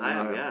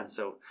HIAB, yeah.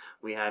 So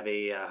we have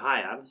a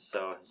HIAB,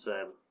 so it's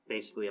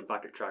basically a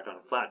bucket truck on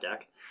a flat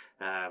deck.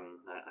 I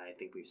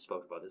think we've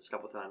spoke about this a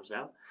couple times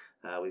now.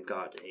 We've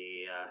got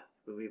it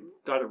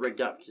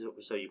rigged up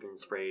so you can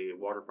spray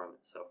water from it.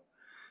 So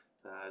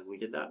we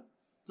did that.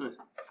 Nice.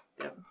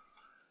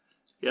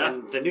 Yeah.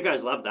 And the new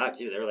guys loved that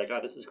too. They were like, "Oh,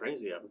 this is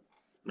crazy! I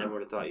never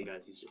would have thought you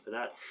guys used it for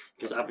that."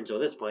 Because up until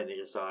this point, they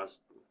just saw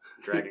us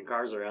dragging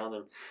cars around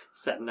and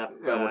setting up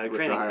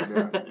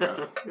training.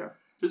 Yeah.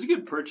 It's a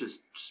good purchase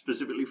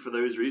specifically for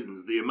those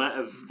reasons. The amount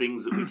of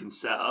things that we can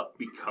set up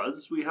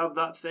because we have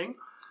that thing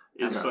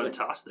is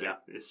fantastic. Yeah.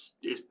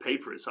 It's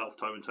paid for itself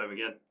time and time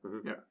again.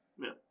 Mm-hmm.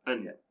 Yeah.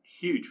 And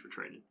huge for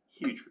training.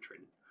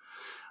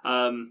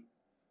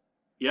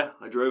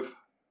 I drove.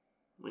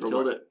 I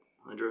killed it.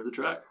 I drove the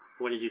track.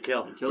 What did you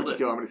kill? I killed it.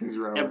 How many things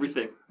you ran over?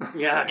 Everything.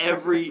 Yeah.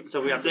 Every So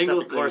we have to set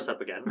the course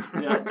up again.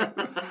 Yeah.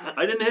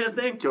 I didn't hit a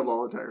thing. Killed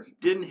all the tires.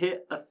 Didn't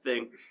hit a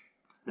thing.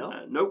 No?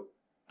 Nope.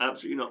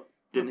 Absolutely not.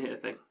 Didn't hit a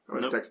thing. I'm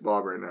going to text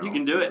Bob right now. You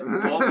can do it.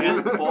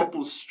 Bob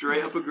will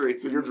straight up agree.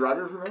 So you're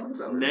driving from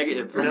now?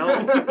 Negative. No.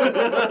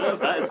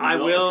 I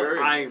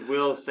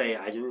will say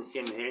I didn't see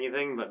him hit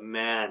anything, but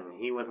man,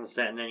 he wasn't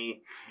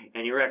setting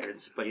any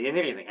records. But he didn't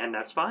hit anything, and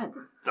that's fine.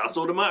 That's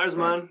all that matters,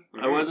 man.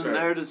 I wasn't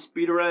there to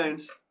speed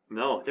around.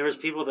 No, there was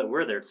people that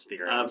were there to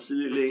speed around.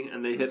 Absolutely,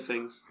 and they hit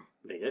things.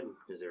 They did,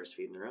 because they were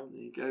speeding around.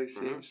 There you go,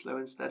 see, slow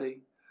and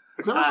steady.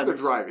 It's not about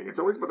the driving. It's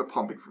always about the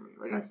pumping for me.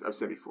 Like I've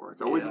said before,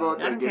 it's always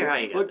about. I don't care how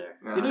you get there.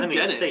 Yeah. You know,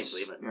 Dennis.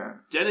 Safely, but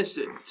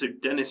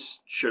Dennis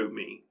showed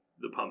me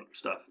the pump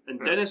stuff, and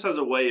Dennis has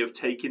a way of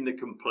taking the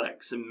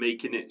complex and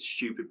making it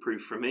stupid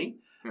proof for me,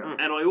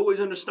 and I always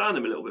understand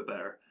him a little bit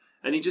better.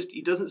 And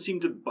he doesn't seem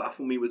to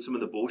baffle me with some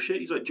of the bullshit.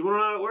 He's like, "Do you want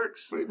to know how it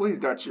works?" Well, he's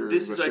Dutch.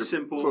 This is how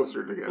simple.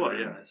 Closer together. Well,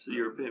 yeah, it's a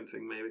European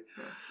thing, maybe.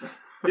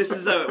 This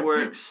is how it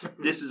works.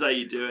 This is how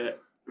you do it.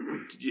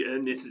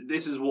 And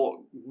this is what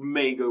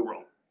may go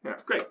wrong. Yeah.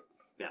 Great.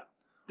 Yeah.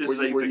 This is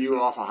how Were fix you it.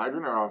 off a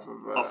hydrant or off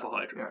of... Off a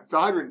hydrant. Yeah. So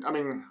hydrant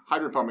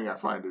pumping I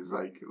find is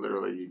like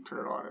literally you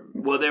turn it on and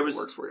Well, it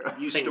works for you.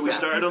 We Exactly.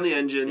 started on the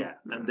engine, Yeah.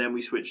 and then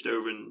we switched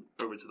over to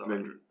the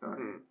hydrant.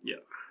 Yeah.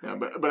 Yeah,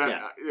 but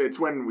Yeah. it's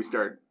when we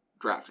start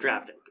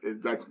drafting.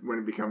 That's when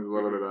it becomes a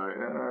little bit of,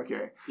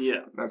 okay.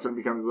 Yeah. That's when it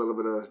becomes a little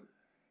bit of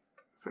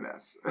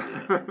finesse.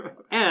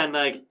 And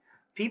like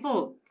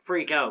people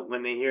freak out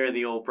when they hear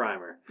the old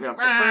primer. Yeah. The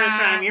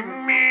first time you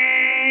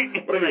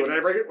What did I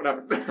break it? What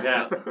happened?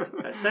 Yeah.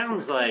 That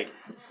sounds like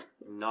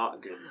not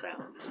good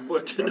sounds.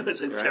 But no, it's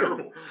Right.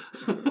 terrible.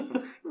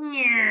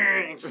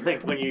 It's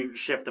like when you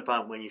shift the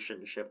pump when you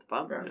shouldn't shift the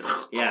pump.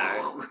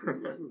 Yeah.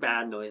 Some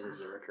bad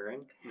noises are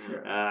occurring.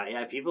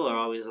 Yeah. People are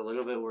always a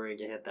little bit worried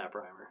to hit that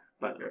primer.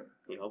 But, Yeah.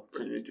 you know,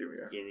 But you need to,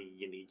 yeah.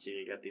 you need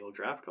to get the old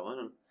draft going.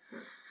 And...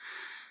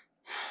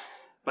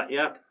 But,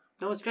 yeah,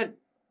 no, it's good.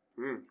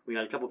 We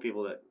got a couple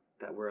people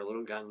that were a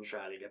little gun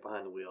shy to get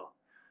behind the wheel.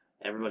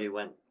 Everybody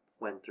went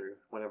through.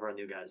 One of our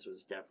new guys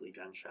was definitely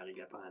gun shy to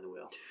get behind the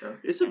wheel.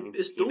 It's And he made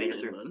it daunting,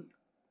 through. man.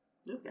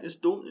 Yeah, Yeah. it's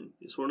daunting.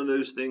 It's one of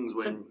those things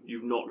when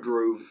you've not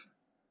drove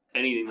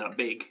anything that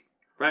big,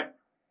 Right.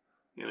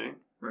 you know?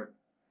 Right.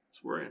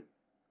 It's worrying.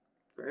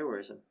 Very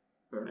worrisome.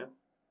 Yeah.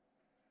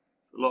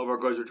 A lot of our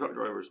guys are truck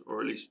drivers,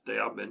 or at least they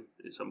have been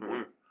at some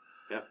point.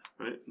 Yeah.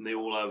 Right? And they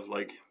all have,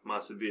 like,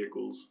 massive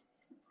vehicles.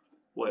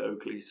 White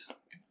Oakleys.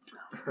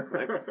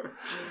 Right.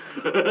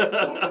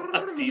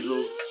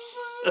 Diesels.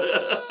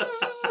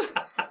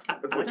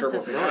 That's What a is turbo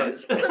this thing.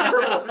 noise? That's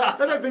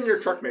that thing your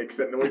truck makes,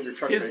 that noise your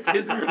truck makes. He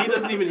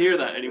doesn't even hear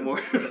that anymore.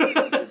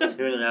 Just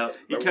tune it out.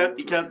 He can't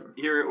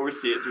hear it or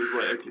see it through his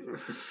White Oakleys.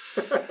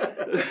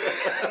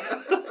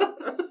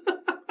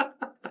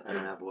 I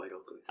don't have white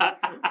Oakleys.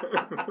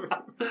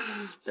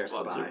 They're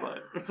Sponsored spy. by.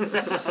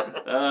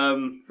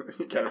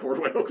 You can't afford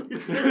White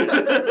Oakleys.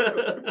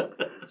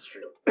 That's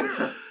true.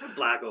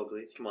 Black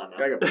Oakleys. Come on now.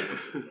 I got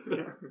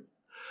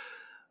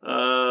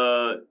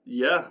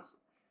Yeah.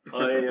 I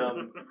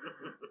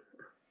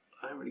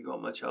haven't really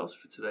got much else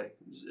for today.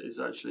 It's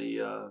actually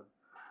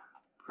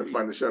Let's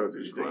find the show. It's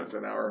usually take us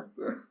an hour.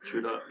 So.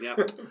 chewed up. Yeah.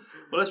 Well,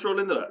 let's roll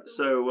into that.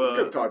 So It's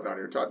because Todd's not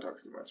here. Todd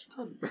talks too much.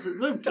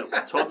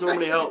 Todd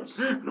normally helps.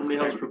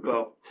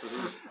 Propel.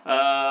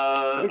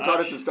 I think Todd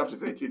had some stuff to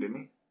say too, didn't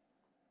he?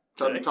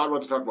 Today? Todd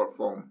wanted to talk about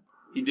foam.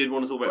 He did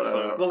want to talk about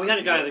foam. Well, we had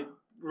a guy that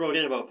wrote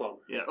in about foam.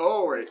 Yeah.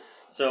 Oh, right.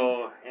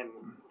 So, and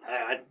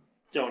I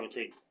don't want to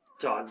take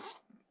Todd's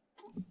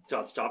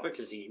topic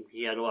because he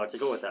had a lot to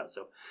go with that.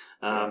 So,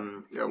 Yeah,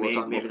 we'll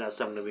talk maybe about that's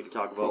something that we could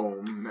talk about.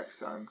 Foam next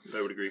time.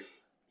 I would agree.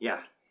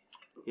 Yeah.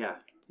 Yeah.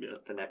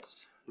 The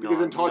next.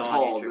 Because in Todd's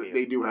Hall, non-interview.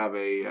 they do have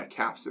a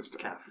CAF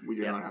system. CAF, We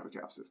do yeah. not have a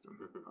CAF system.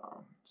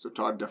 So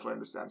Todd definitely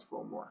understands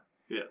foam more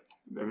Yeah.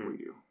 than we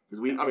do.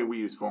 Because we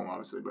use foam,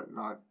 obviously, but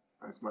not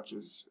as much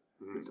as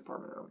his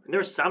department. I don't think. And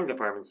there's some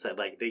departments that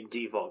like they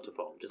default to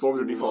foam. Just Foam's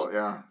the default,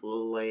 yeah.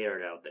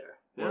 layered out there.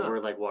 Yeah. We're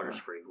like water's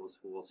free.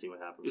 We'll see what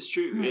happens. It's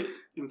true.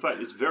 In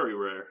fact, it's very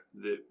rare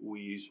that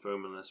we use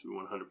foam unless we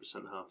 100%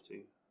 have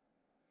to.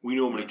 We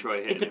normally try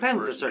hitting It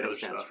depends the first and other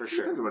circumstance stuff. for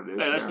sure. Depends what it is.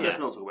 Hey, let's yeah.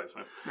 not talk about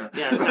foam.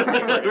 Yeah, it's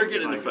definitely We're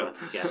getting into foam.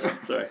 Yeah.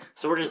 Sorry.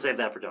 So we're gonna save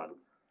that for Todd.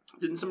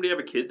 Didn't somebody have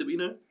a kid that we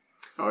know?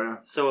 Oh, yeah.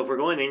 So if we're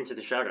going into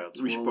the shoutouts,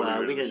 We should we'll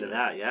probably go get into into the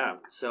that. Yeah.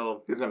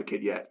 So He doesn't have a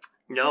kid yet.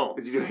 no,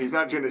 He's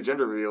not doing a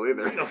gender reveal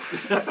either.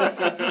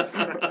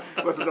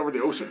 Unless it's over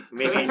the ocean.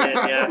 maybe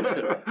yeah.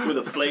 With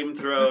a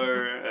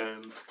flamethrower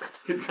and...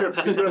 He's gonna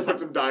put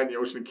some dye in the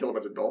ocean and kill a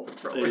bunch of dolphins,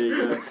 There probably. you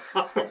go.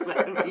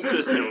 Just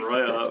twisting it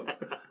right up.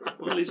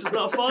 Well, at least it's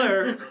not a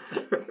fire.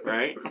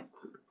 Right.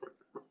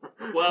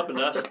 What happened,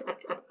 Ash?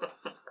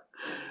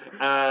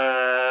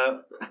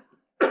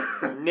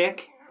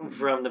 Nick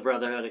from the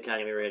Brotherhood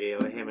Academy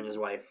Radio, him and his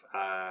wife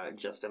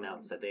just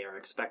announced that they are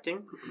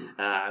expecting,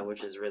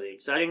 which is really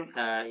exciting.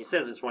 He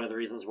says it's one of the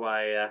reasons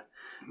why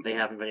they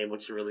haven't been able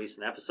to release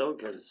an episode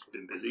because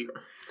Been busy.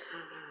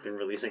 been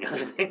releasing other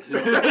things.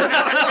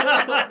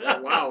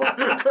 Wow.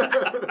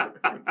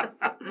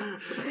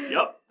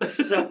 Yep.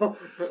 So,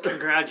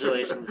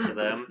 congratulations to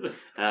them.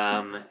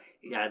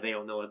 Yeah, they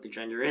don't know what the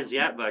gender is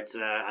yet, but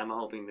I'm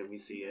hoping that we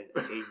see a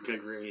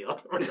good reveal.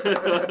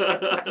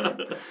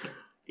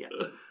 Yeah.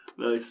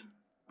 Nice.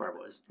 Bar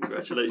boys.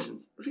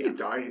 Congratulations. If you could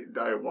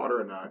dye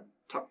water in a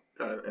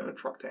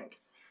truck tank.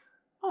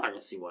 Oh, I can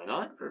see why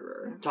not.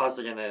 Right. Toss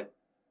it in a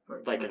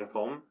in a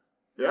foam,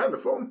 Yeah, in the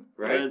foam.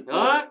 right?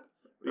 Yeah.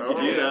 We could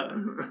do yeah. that.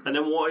 And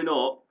then why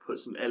not put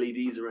some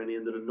LEDs around the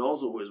end of the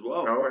nozzle as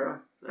well? Oh, yeah.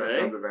 That Right?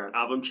 sounds advanced.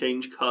 Have them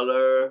change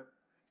colour.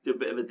 Do a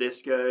bit of a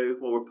disco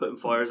while we're putting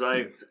fires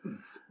out.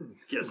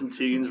 Get some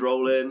tunes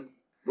rolling.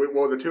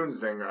 Well, the tunes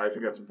thing, I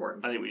think that's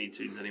important. I think we need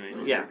tunes anyway.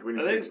 Yeah. We need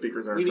I to think get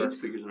speakers in our We need trucks.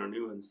 speakers in our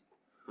new ones.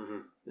 Mm-hmm.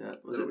 Yeah.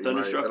 Was That'll it be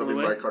Thunderstruck that'll on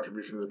the be way? my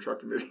contribution to the truck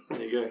committee.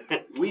 There you go.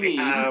 We We need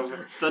have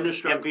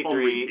Thunderstruck MP3, on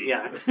repeat.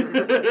 yeah.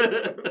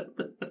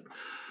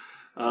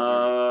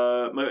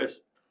 Motus.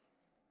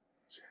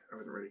 I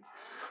wasn't ready.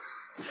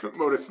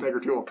 Modus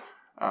Snagger Tool.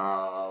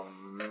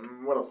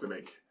 What else do they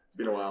make? It's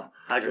been a while.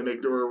 Hydrant. They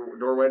make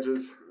door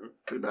wedges.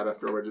 Pretty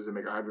badass door wedges. They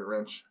make a hydrant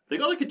wrench. They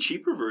got like a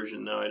cheaper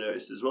version now, I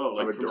noticed as well.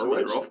 Like a from door some of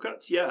their wedge?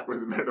 offcuts. Yeah.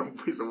 Was it made out of a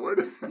piece of wood?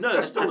 No,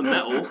 it's still the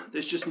metal.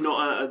 It's just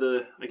not out of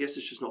the. I guess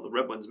it's just not the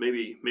red ones.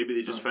 Maybe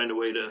they just found a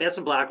way to. They had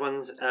some black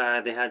ones.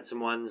 They had some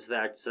ones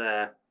that.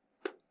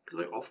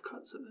 Like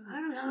offcuts.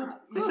 I don't know.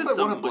 They said I want a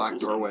something black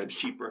was door also wedge.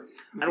 cheaper.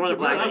 I don't want a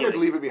black I would anything.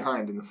 leave it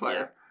behind in the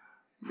fire.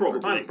 Probably.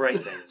 Not bright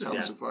things. Helps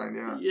Yeah. to find,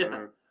 yeah.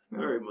 Yeah,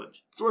 very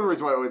much. It's one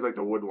reason why I always like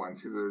the wood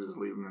ones, because they would just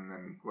leave them and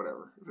then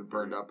whatever. If it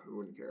burned up, I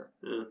wouldn't care.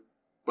 Yeah.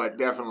 But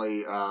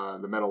definitely,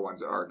 the metal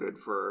ones are good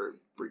for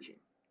breaching.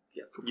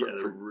 Yeah.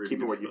 They're really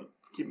keeping good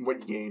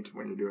what you gained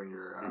when you're doing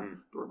your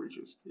door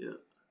breaches. Yeah.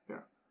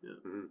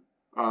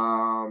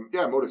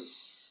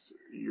 Modus,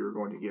 you're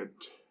going to get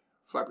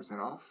 5%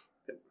 off.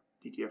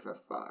 DTFF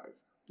 5.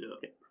 Yeah.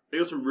 They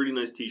got some really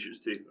nice t-shirts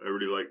too. I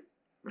really like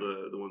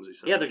the ones they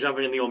sent. Yeah, they're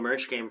jumping in the old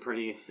merch game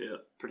pretty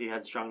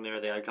headstrong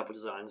there. They had a couple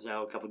designs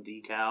now, a couple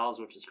decals,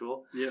 which is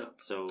cool. Yeah.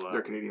 So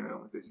They're Canadian, I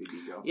don't think they say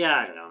decals. yeah,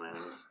 I don't know, man.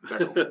 It's A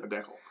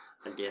decal.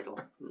 a decal.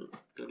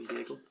 Bloody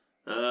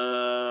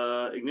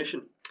decal.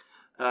 Ignition.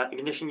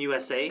 Ignition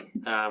USA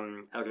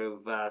out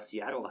of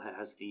Seattle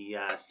has the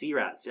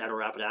CRAT, Seattle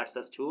Rapid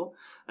Access Tool.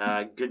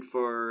 Good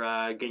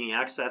for getting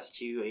access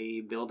to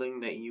a building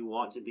that you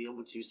want to be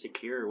able to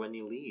secure when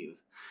you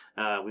leave.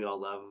 We all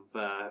love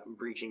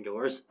breaching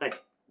doors,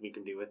 like we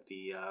can do with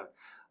the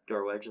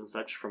door wedge and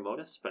such from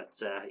Modus. But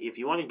if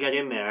you want to get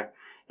in there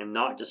and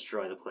not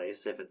destroy the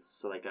place, if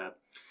it's like a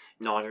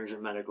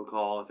non-urgent medical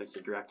call, if it's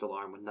a direct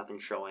alarm with nothing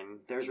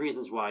showing, there's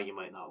reasons why you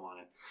might not want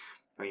it,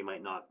 or you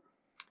might not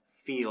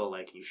feel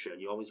like you should.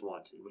 You always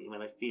want to, but you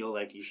might feel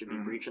like you should be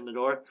breaching the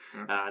door.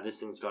 This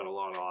thing's got a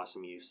lot of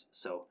awesome use.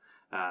 So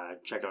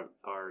check out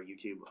our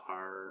YouTube,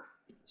 our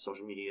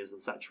social medias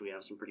and such. We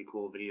have some pretty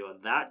cool video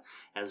of that,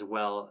 as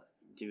well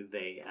do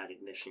they at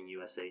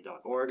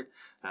ignitionusa.org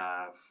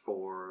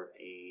for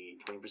a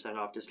 20%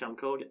 off discount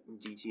code,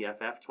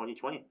 DTFF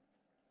 2020.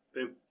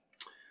 Boom.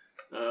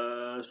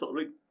 Stop the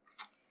bleed.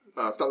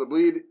 Stop the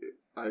Bleed.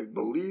 I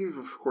believe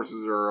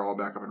courses are all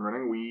back up and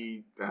running.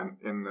 We,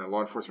 in the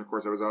law enforcement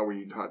course I was on,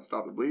 we taught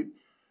Stop the Bleed.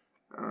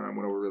 Went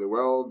over really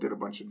well. Did a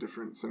bunch of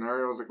different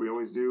scenarios like we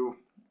always do.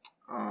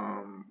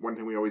 One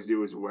thing we always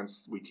do is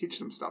once we teach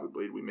them Stop the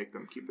Bleed, we make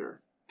them keep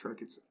their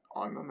tourniquets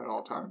on them at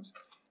all times.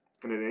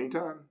 And at any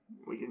time,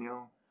 we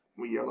yell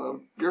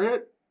out, "You're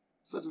hit!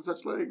 Such and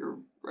such leg, or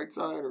right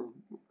side, or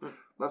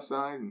left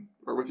side,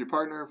 or with your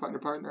partner, find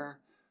your partner."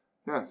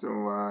 Yeah, so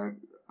I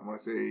want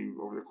to say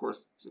over the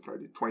course, I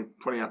probably did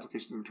 20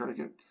 applications of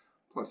tourniquet,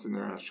 plus in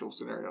their actual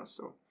scenarios.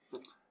 So,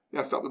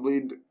 yeah,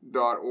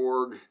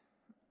 stopthebleed.org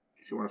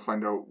if you want to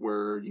find out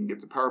where you can get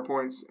the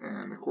PowerPoints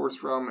and the course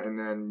from, and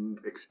then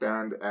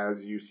expand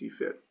as you see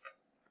fit.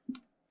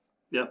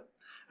 Yeah.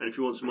 And if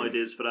you want some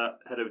ideas for that,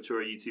 head over to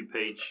our YouTube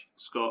page.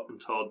 Scott and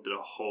Todd did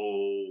a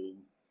whole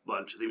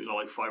bunch. I think we got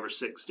like 5 or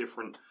 6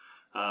 different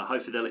high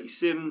fidelity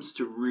sims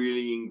to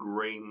really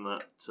ingrain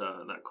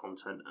that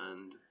content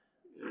and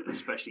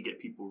especially get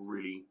people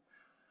really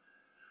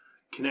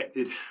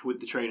connected with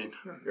the training.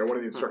 Yeah, one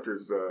of the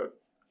instructors,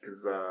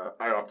 because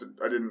I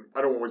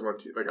don't always want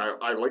to,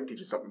 I like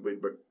teaching Stop the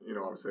Bleed, but,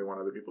 obviously I want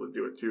other people to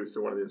do it too.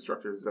 So one of the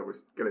instructors that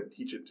was going to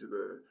teach it to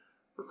the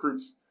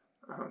recruits,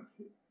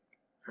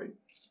 I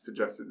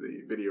suggested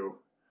the video.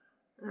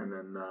 And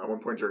then at one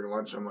point during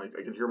lunch, I'm like,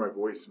 I can hear my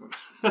voice. I'm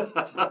like,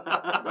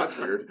 that's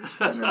weird.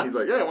 And then he's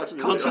like, yeah, watching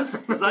the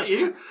Conscious? video. Is that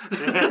you?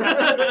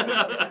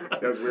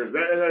 That was weird. And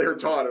then I heard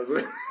Todd. I was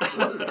like,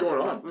 what is going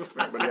on?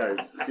 But yeah,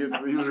 he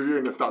was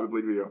reviewing the Stop the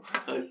Bleed video.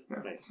 Nice.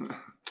 Yeah. Nice.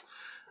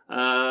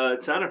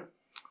 Tanner.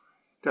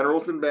 Tanner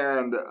Olson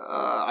Band.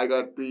 I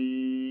got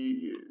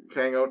the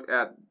hang out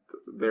at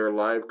their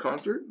live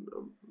concert.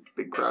 A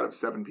big crowd of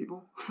 7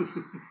 people.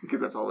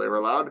 Because that's all they were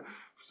allowed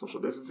for social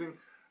distancing.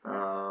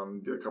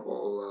 Did a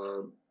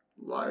couple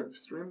live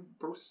stream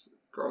posts.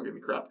 Carl gave me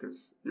crap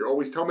because you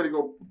always tell me to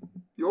go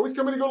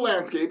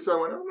landscape. So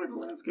I went, I'm going to go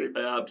landscape.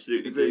 I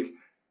absolutely He's do. like,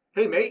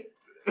 hey mate,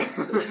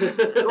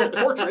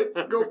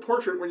 go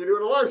portrait when you're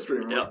doing a live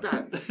stream. I'm like,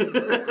 that.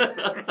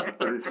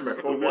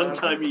 The one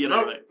time you get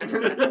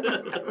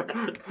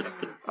it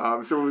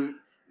right. So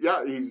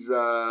yeah, he's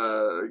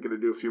going to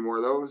do a few more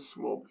of those.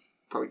 We'll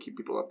probably keep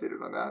people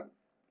updated on that.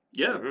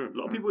 Yeah, a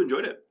lot of people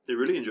enjoyed it. They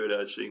really enjoyed it,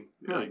 actually.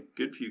 Yeah. Yeah,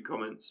 good few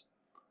comments.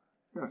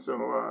 Yeah, so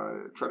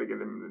try to get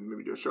him and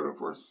maybe do a shout out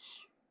for us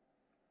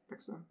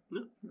next time.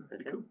 Yeah,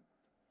 pretty cool.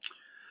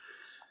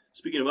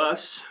 Speaking of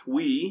us,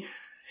 we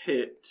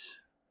hit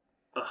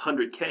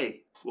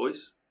 100K,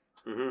 boys.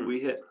 Mm-hmm.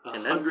 We hit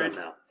And then some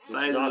now.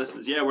 Which is 100,000 awesome.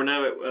 listens. Yeah, we're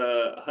now at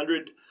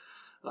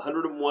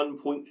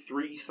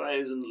 101.3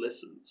 thousand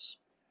listens,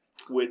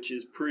 which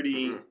is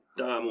pretty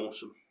damn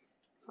awesome.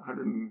 It's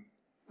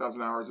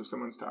 100,000 hours of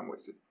someone's time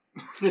wasted.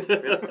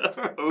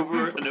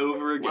 Over and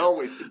over again. Well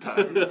wasted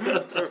time.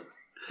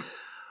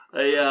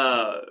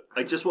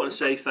 I just want to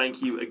say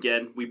thank you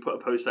again. We put a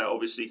post out,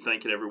 obviously,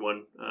 thanking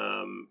everyone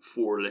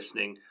for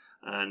listening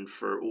and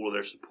for all of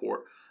their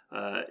support.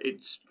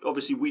 It's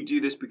obviously we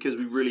do this because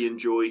we really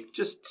enjoy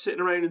just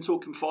sitting around and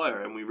talking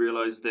fire, and we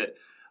realise that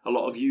a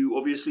lot of you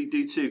obviously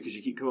do too, because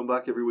you keep coming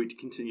back every week to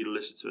continue to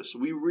listen to us. So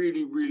we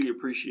really, really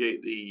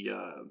appreciate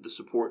the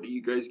support that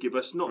you guys give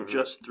us, not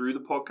just through the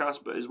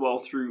podcast, but as well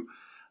through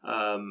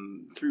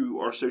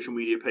our social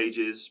media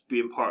pages,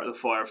 being part of the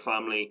Fire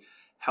family,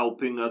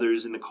 helping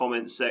others in the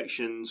comment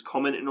sections,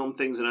 commenting on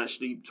things and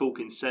actually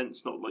talking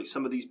sense, not like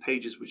some of these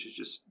pages which is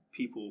just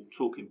people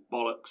talking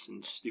bollocks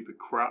and stupid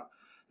crap.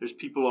 There's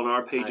people on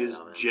our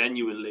pages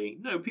genuinely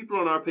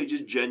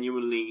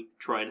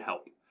try and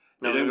help.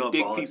 They don't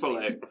dig people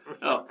out.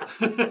 Oh.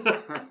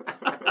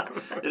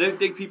 They don't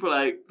dig people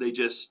out. They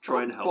just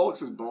try and help.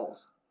 Bollocks is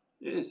balls.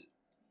 It is.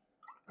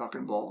 Cock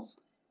and balls.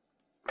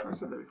 I've never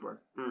said that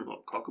before.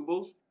 What, cock and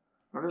balls?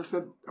 I've never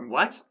said...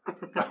 What?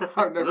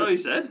 I've never Is that what you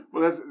said?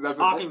 Well, that's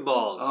talking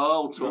balls.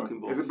 Oh, talking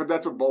balls. But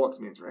that's what bollocks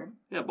means, right?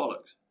 Yeah,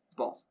 bollocks.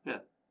 Balls. Yeah,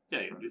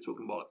 you're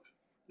talking bollocks.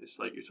 It's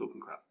like you're talking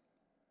crap.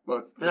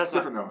 Well, that's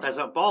different, though. That's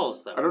not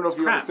balls, though. I don't know if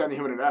you understand the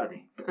human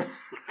anatomy.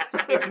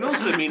 It can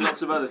also mean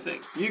lots of other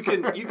things. You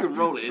can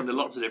roll it into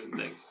lots of different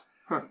things.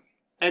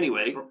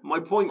 Anyway, my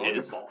point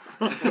is...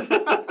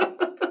 I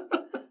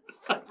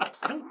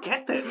don't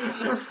get this.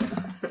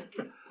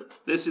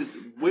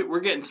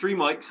 We're getting 3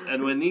 mics,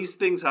 and when these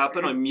things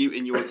happen, I'm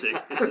muting your two.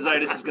 This is how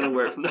this is going to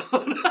work from now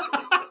on.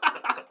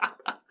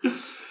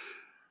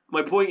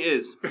 My point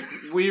is,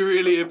 we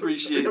really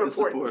appreciate the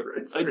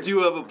support. I do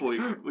have a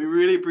point. We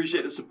really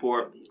appreciate the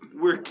support.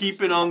 We're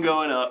keeping on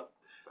going up.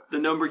 The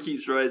number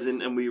keeps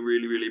rising, and we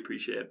really, really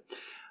appreciate it.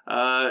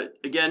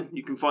 Again,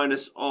 you can find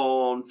us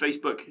on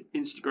Facebook,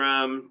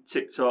 Instagram,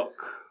 TikTok,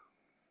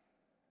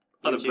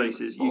 other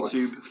places,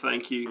 YouTube.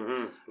 Thank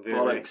you.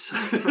 Bollocks.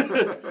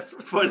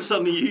 Find us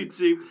on the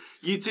YouTube.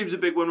 YouTube's a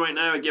big one right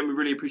now. Again, we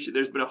really appreciate it.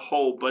 There's been a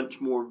whole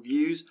bunch more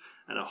views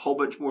and a whole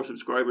bunch more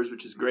subscribers,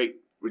 which is great.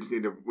 We just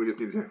need to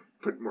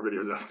put more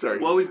videos out. Sorry.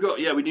 Well, we do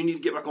need to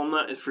get back on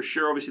that for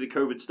sure. Obviously, the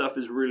COVID stuff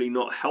has really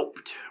not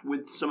helped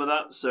with some of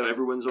that. So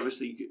everyone's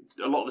obviously,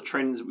 a lot of the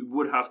trainings that we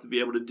would have to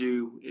be able to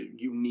do,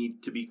 you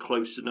need to be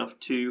close enough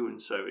to,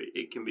 and so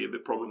it can be a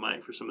bit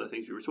problematic for some of the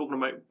things we were talking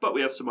about. But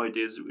we have some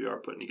ideas that we are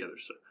putting together,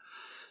 so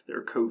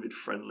they're COVID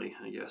friendly,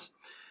 I guess.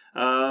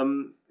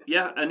 And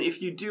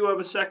if you do have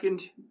a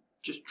second,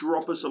 just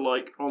drop us a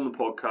like on the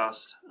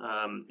podcast.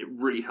 It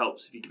really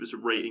helps if you give us a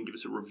rating, give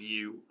us a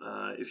review.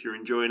 If you're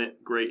enjoying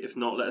it, great. If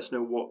not, let us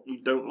know what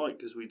you don't like,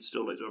 because we'd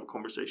still like to have a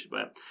conversation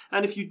about it.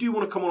 And if you do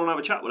want to come on and have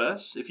a chat with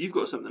us, if you've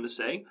got something to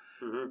say,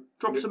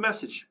 drop us a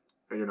message.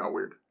 And you're not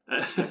weird.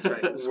 That's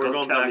right. We're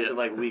going back to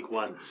like week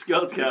 1.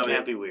 Scott's caveat.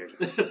 Can't be weird.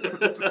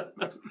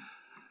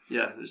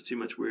 Yeah, there's too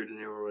much weird in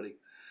here already.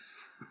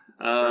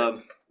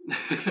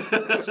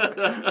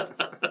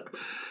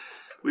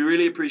 We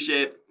really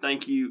appreciate it.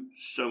 Thank you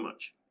so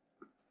much.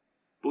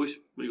 Boys,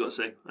 what do you got to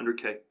say?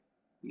 100K.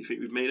 You think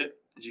we've made it?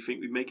 Did you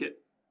think we'd make it?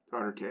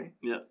 100K?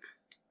 Yeah.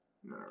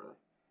 No, not really.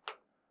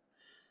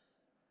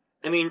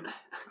 I mean,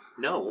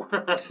 no.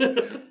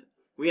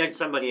 We had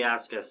somebody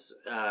ask us...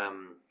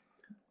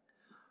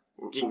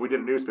 we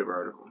did a newspaper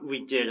article.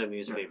 We did a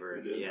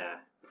newspaper, yeah.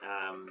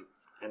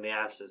 And they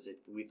asked us if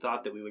we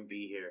thought that we would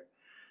be here.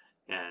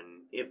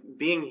 And if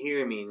being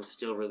here means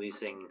still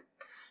releasing...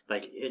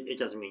 Like, it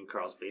doesn't mean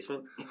Carl's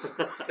basement.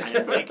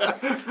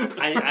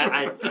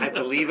 I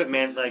believe it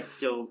meant, like,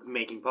 still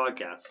making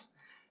podcasts.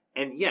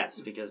 And yes,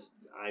 because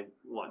I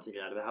want to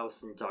get out of the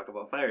house and talk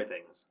about fire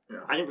things. Yeah.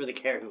 I didn't really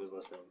care who was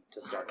listening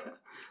to start with.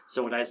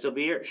 So would I still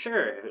be here?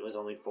 Sure, if it was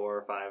only 4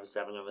 or 5,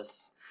 7 of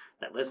us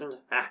that listened,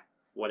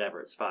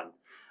 whatever, it's fun.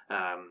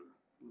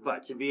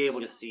 But to be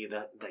able to see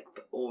that, like,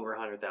 over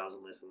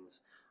 100,000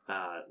 listens,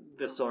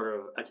 the sort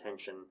of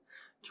attention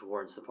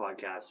towards the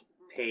podcast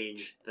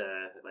page,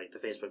 the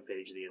Facebook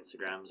page, the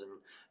Instagrams, and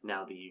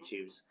now the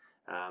YouTubes.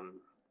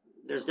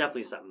 There's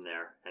definitely something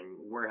there, and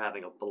we're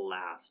having a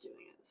blast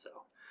doing it. So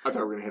I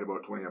thought we were gonna hit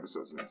about 20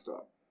 episodes and then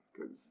stop,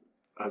 because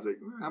I was like,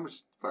 how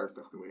much fire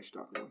stuff can we actually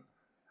talk about?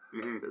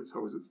 There's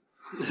hoses,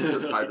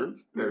 there's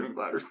hydrants, there's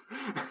ladders,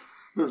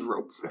 there's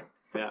ropes.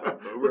 Yeah,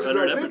 which is,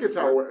 I think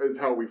is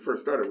how we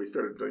first started. We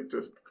started like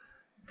just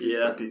piece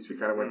by piece. We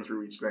kind of went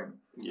through each thing.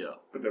 Yeah,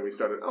 but then we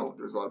started. Oh,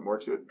 there's a lot more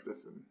to it.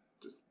 This and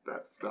just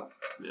that stuff.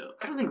 Yeah,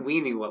 I don't think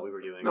we knew what we were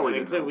doing. No,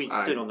 we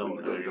still don't know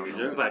what we were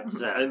doing. But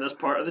and that's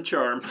part of the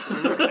charm.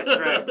 That's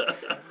right.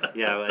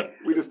 Yeah, like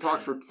we just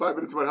talked for 5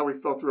 minutes about how we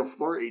fell through a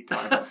floor 8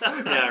 times.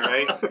 Yeah,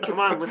 right. Come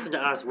on, listen to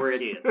us. We're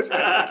idiots.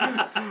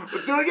 Right?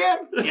 Let's do it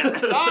again. Yeah.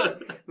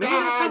 Maybe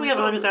that's why we have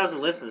 100,000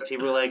 listens.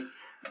 People are like,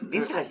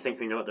 these guys think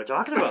we know what they're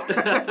talking about.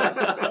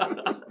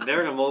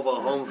 They're in a mobile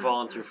home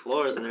falling through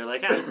floors, and they're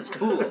like, this is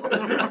cool.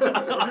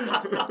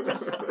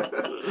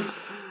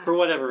 For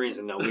whatever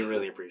reason, though, we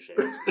really appreciate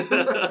it.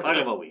 I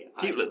don't know what we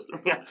keep listening.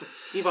 Yeah,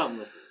 keep on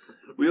listening.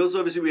 We also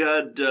obviously we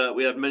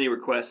had many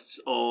requests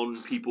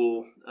on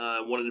people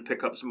wanting to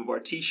pick up some of our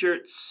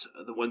T-shirts,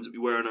 the ones that we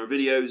wear in our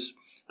videos.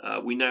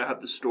 We now have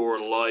the store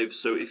live,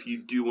 so if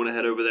you do want to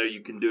head over there, you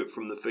can do it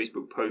from the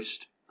Facebook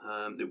post.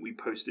 that we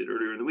posted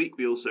earlier in the week.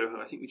 We also,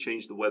 I think we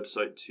changed the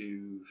website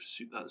to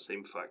suit that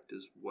same fact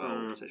as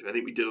well. Potentially, I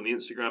think we did on the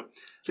Instagram.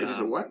 Changed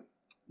the what?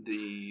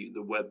 The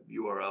web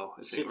URL.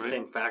 I think, right?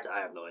 Same fact. I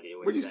have no idea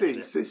what did you say?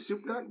 You say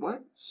soup nut?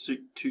 What?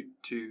 Suit to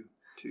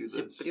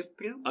the.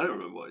 I don't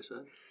remember what I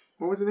said.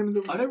 What was the name of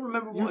the? I don't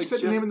remember what I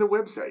said. The name of the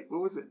website.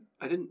 What was it?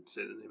 I didn't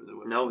say the name of the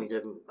website. No, he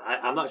didn't.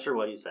 I'm not sure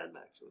what he said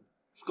actually.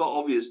 Scott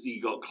obviously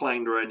got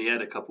clanged around the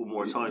head a couple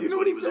more times know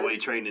when he was said? away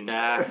training.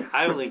 Nah,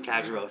 I only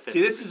catch about 50%.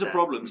 See, this is a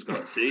problem,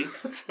 Scott. See,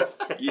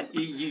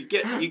 you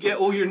get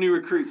all your new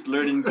recruits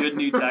learning good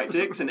new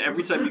tactics, and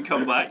every time you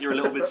come back, you're a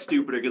little bit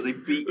stupider because they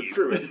beat It's you.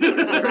 true. It's true.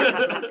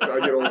 So I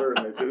get older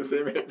and they stay the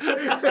same age.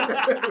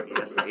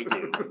 Yes, they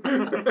do.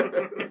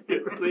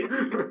 Yes, they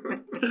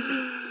do.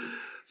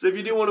 So if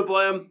you do want to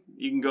buy them,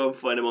 you can go and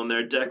find them on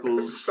there.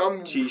 Decals,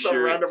 some t-shirts,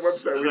 random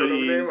website we don't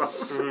know the name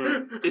hoodies.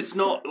 of. It's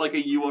not like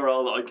a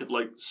URL that I could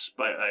like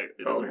spout out.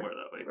 It doesn't Okay. work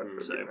that way.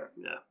 That's So okay.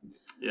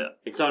 yeah.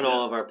 It's on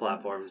all of our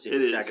platforms. You It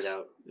can check is. it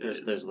out.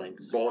 There's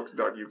links.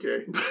 Bollocks.uk.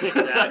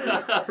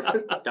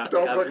 Exactly. Don't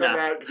click on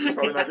that. It's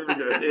probably not going to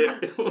be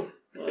good.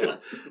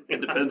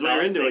 It depends what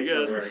you're into, I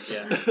guess.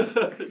 Yeah.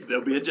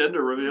 There'll be a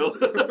gender reveal.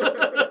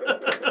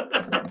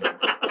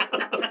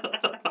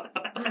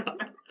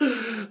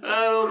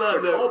 On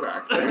that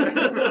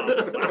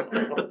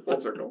Callback. Full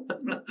circle.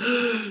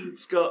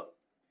 Scott.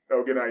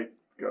 Oh, good night.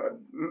 God.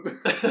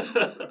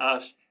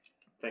 Ash.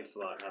 Thanks a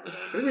lot. Have a night.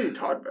 Maybe we need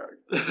Todd back.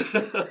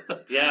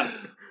 Yeah.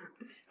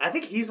 I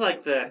think he's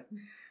like the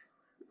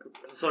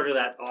sort of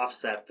that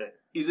offset that.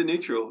 He's a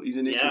neutral. He's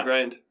a neutral Yeah.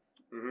 ground.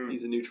 Mm-hmm.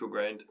 He's a neutral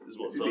ground. Is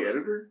what Is he Todd the is.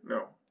 editor?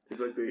 No. He's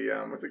like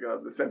the, what's it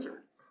called? The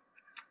censor.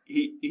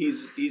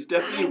 He's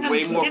definitely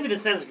way He more. give me the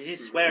sense because he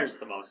swears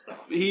the most though.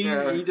 He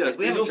does. We But he's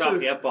haven't also dropped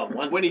the F-bomb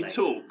once when he tonight.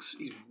 talks,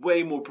 he's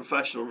way more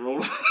professional than all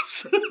of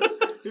us.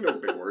 He knows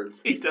big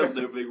words. He does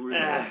know big words,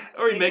 Ah,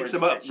 or he big makes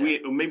them words, up.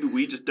 right, Or maybe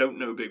we just don't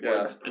know big Yeah.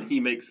 words, and he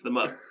makes them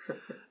up,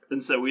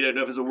 and so we don't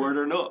know if it's a word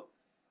or not.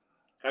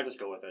 I just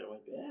go with it. I'm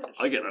like, yeah,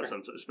 I get sure. that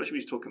sometimes, especially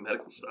when he's talking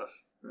medical stuff.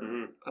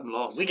 Mhm. I'm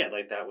lost. We get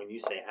like that when you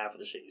say half of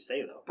the shit you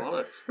say though.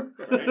 bollocks.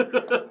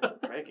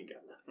 Right? Crikey,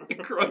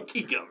 governor.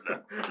 Crikey,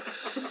 governor.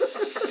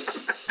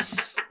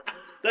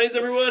 Thanks,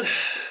 everyone.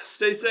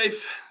 Stay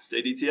safe.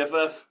 Stay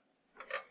DTFF.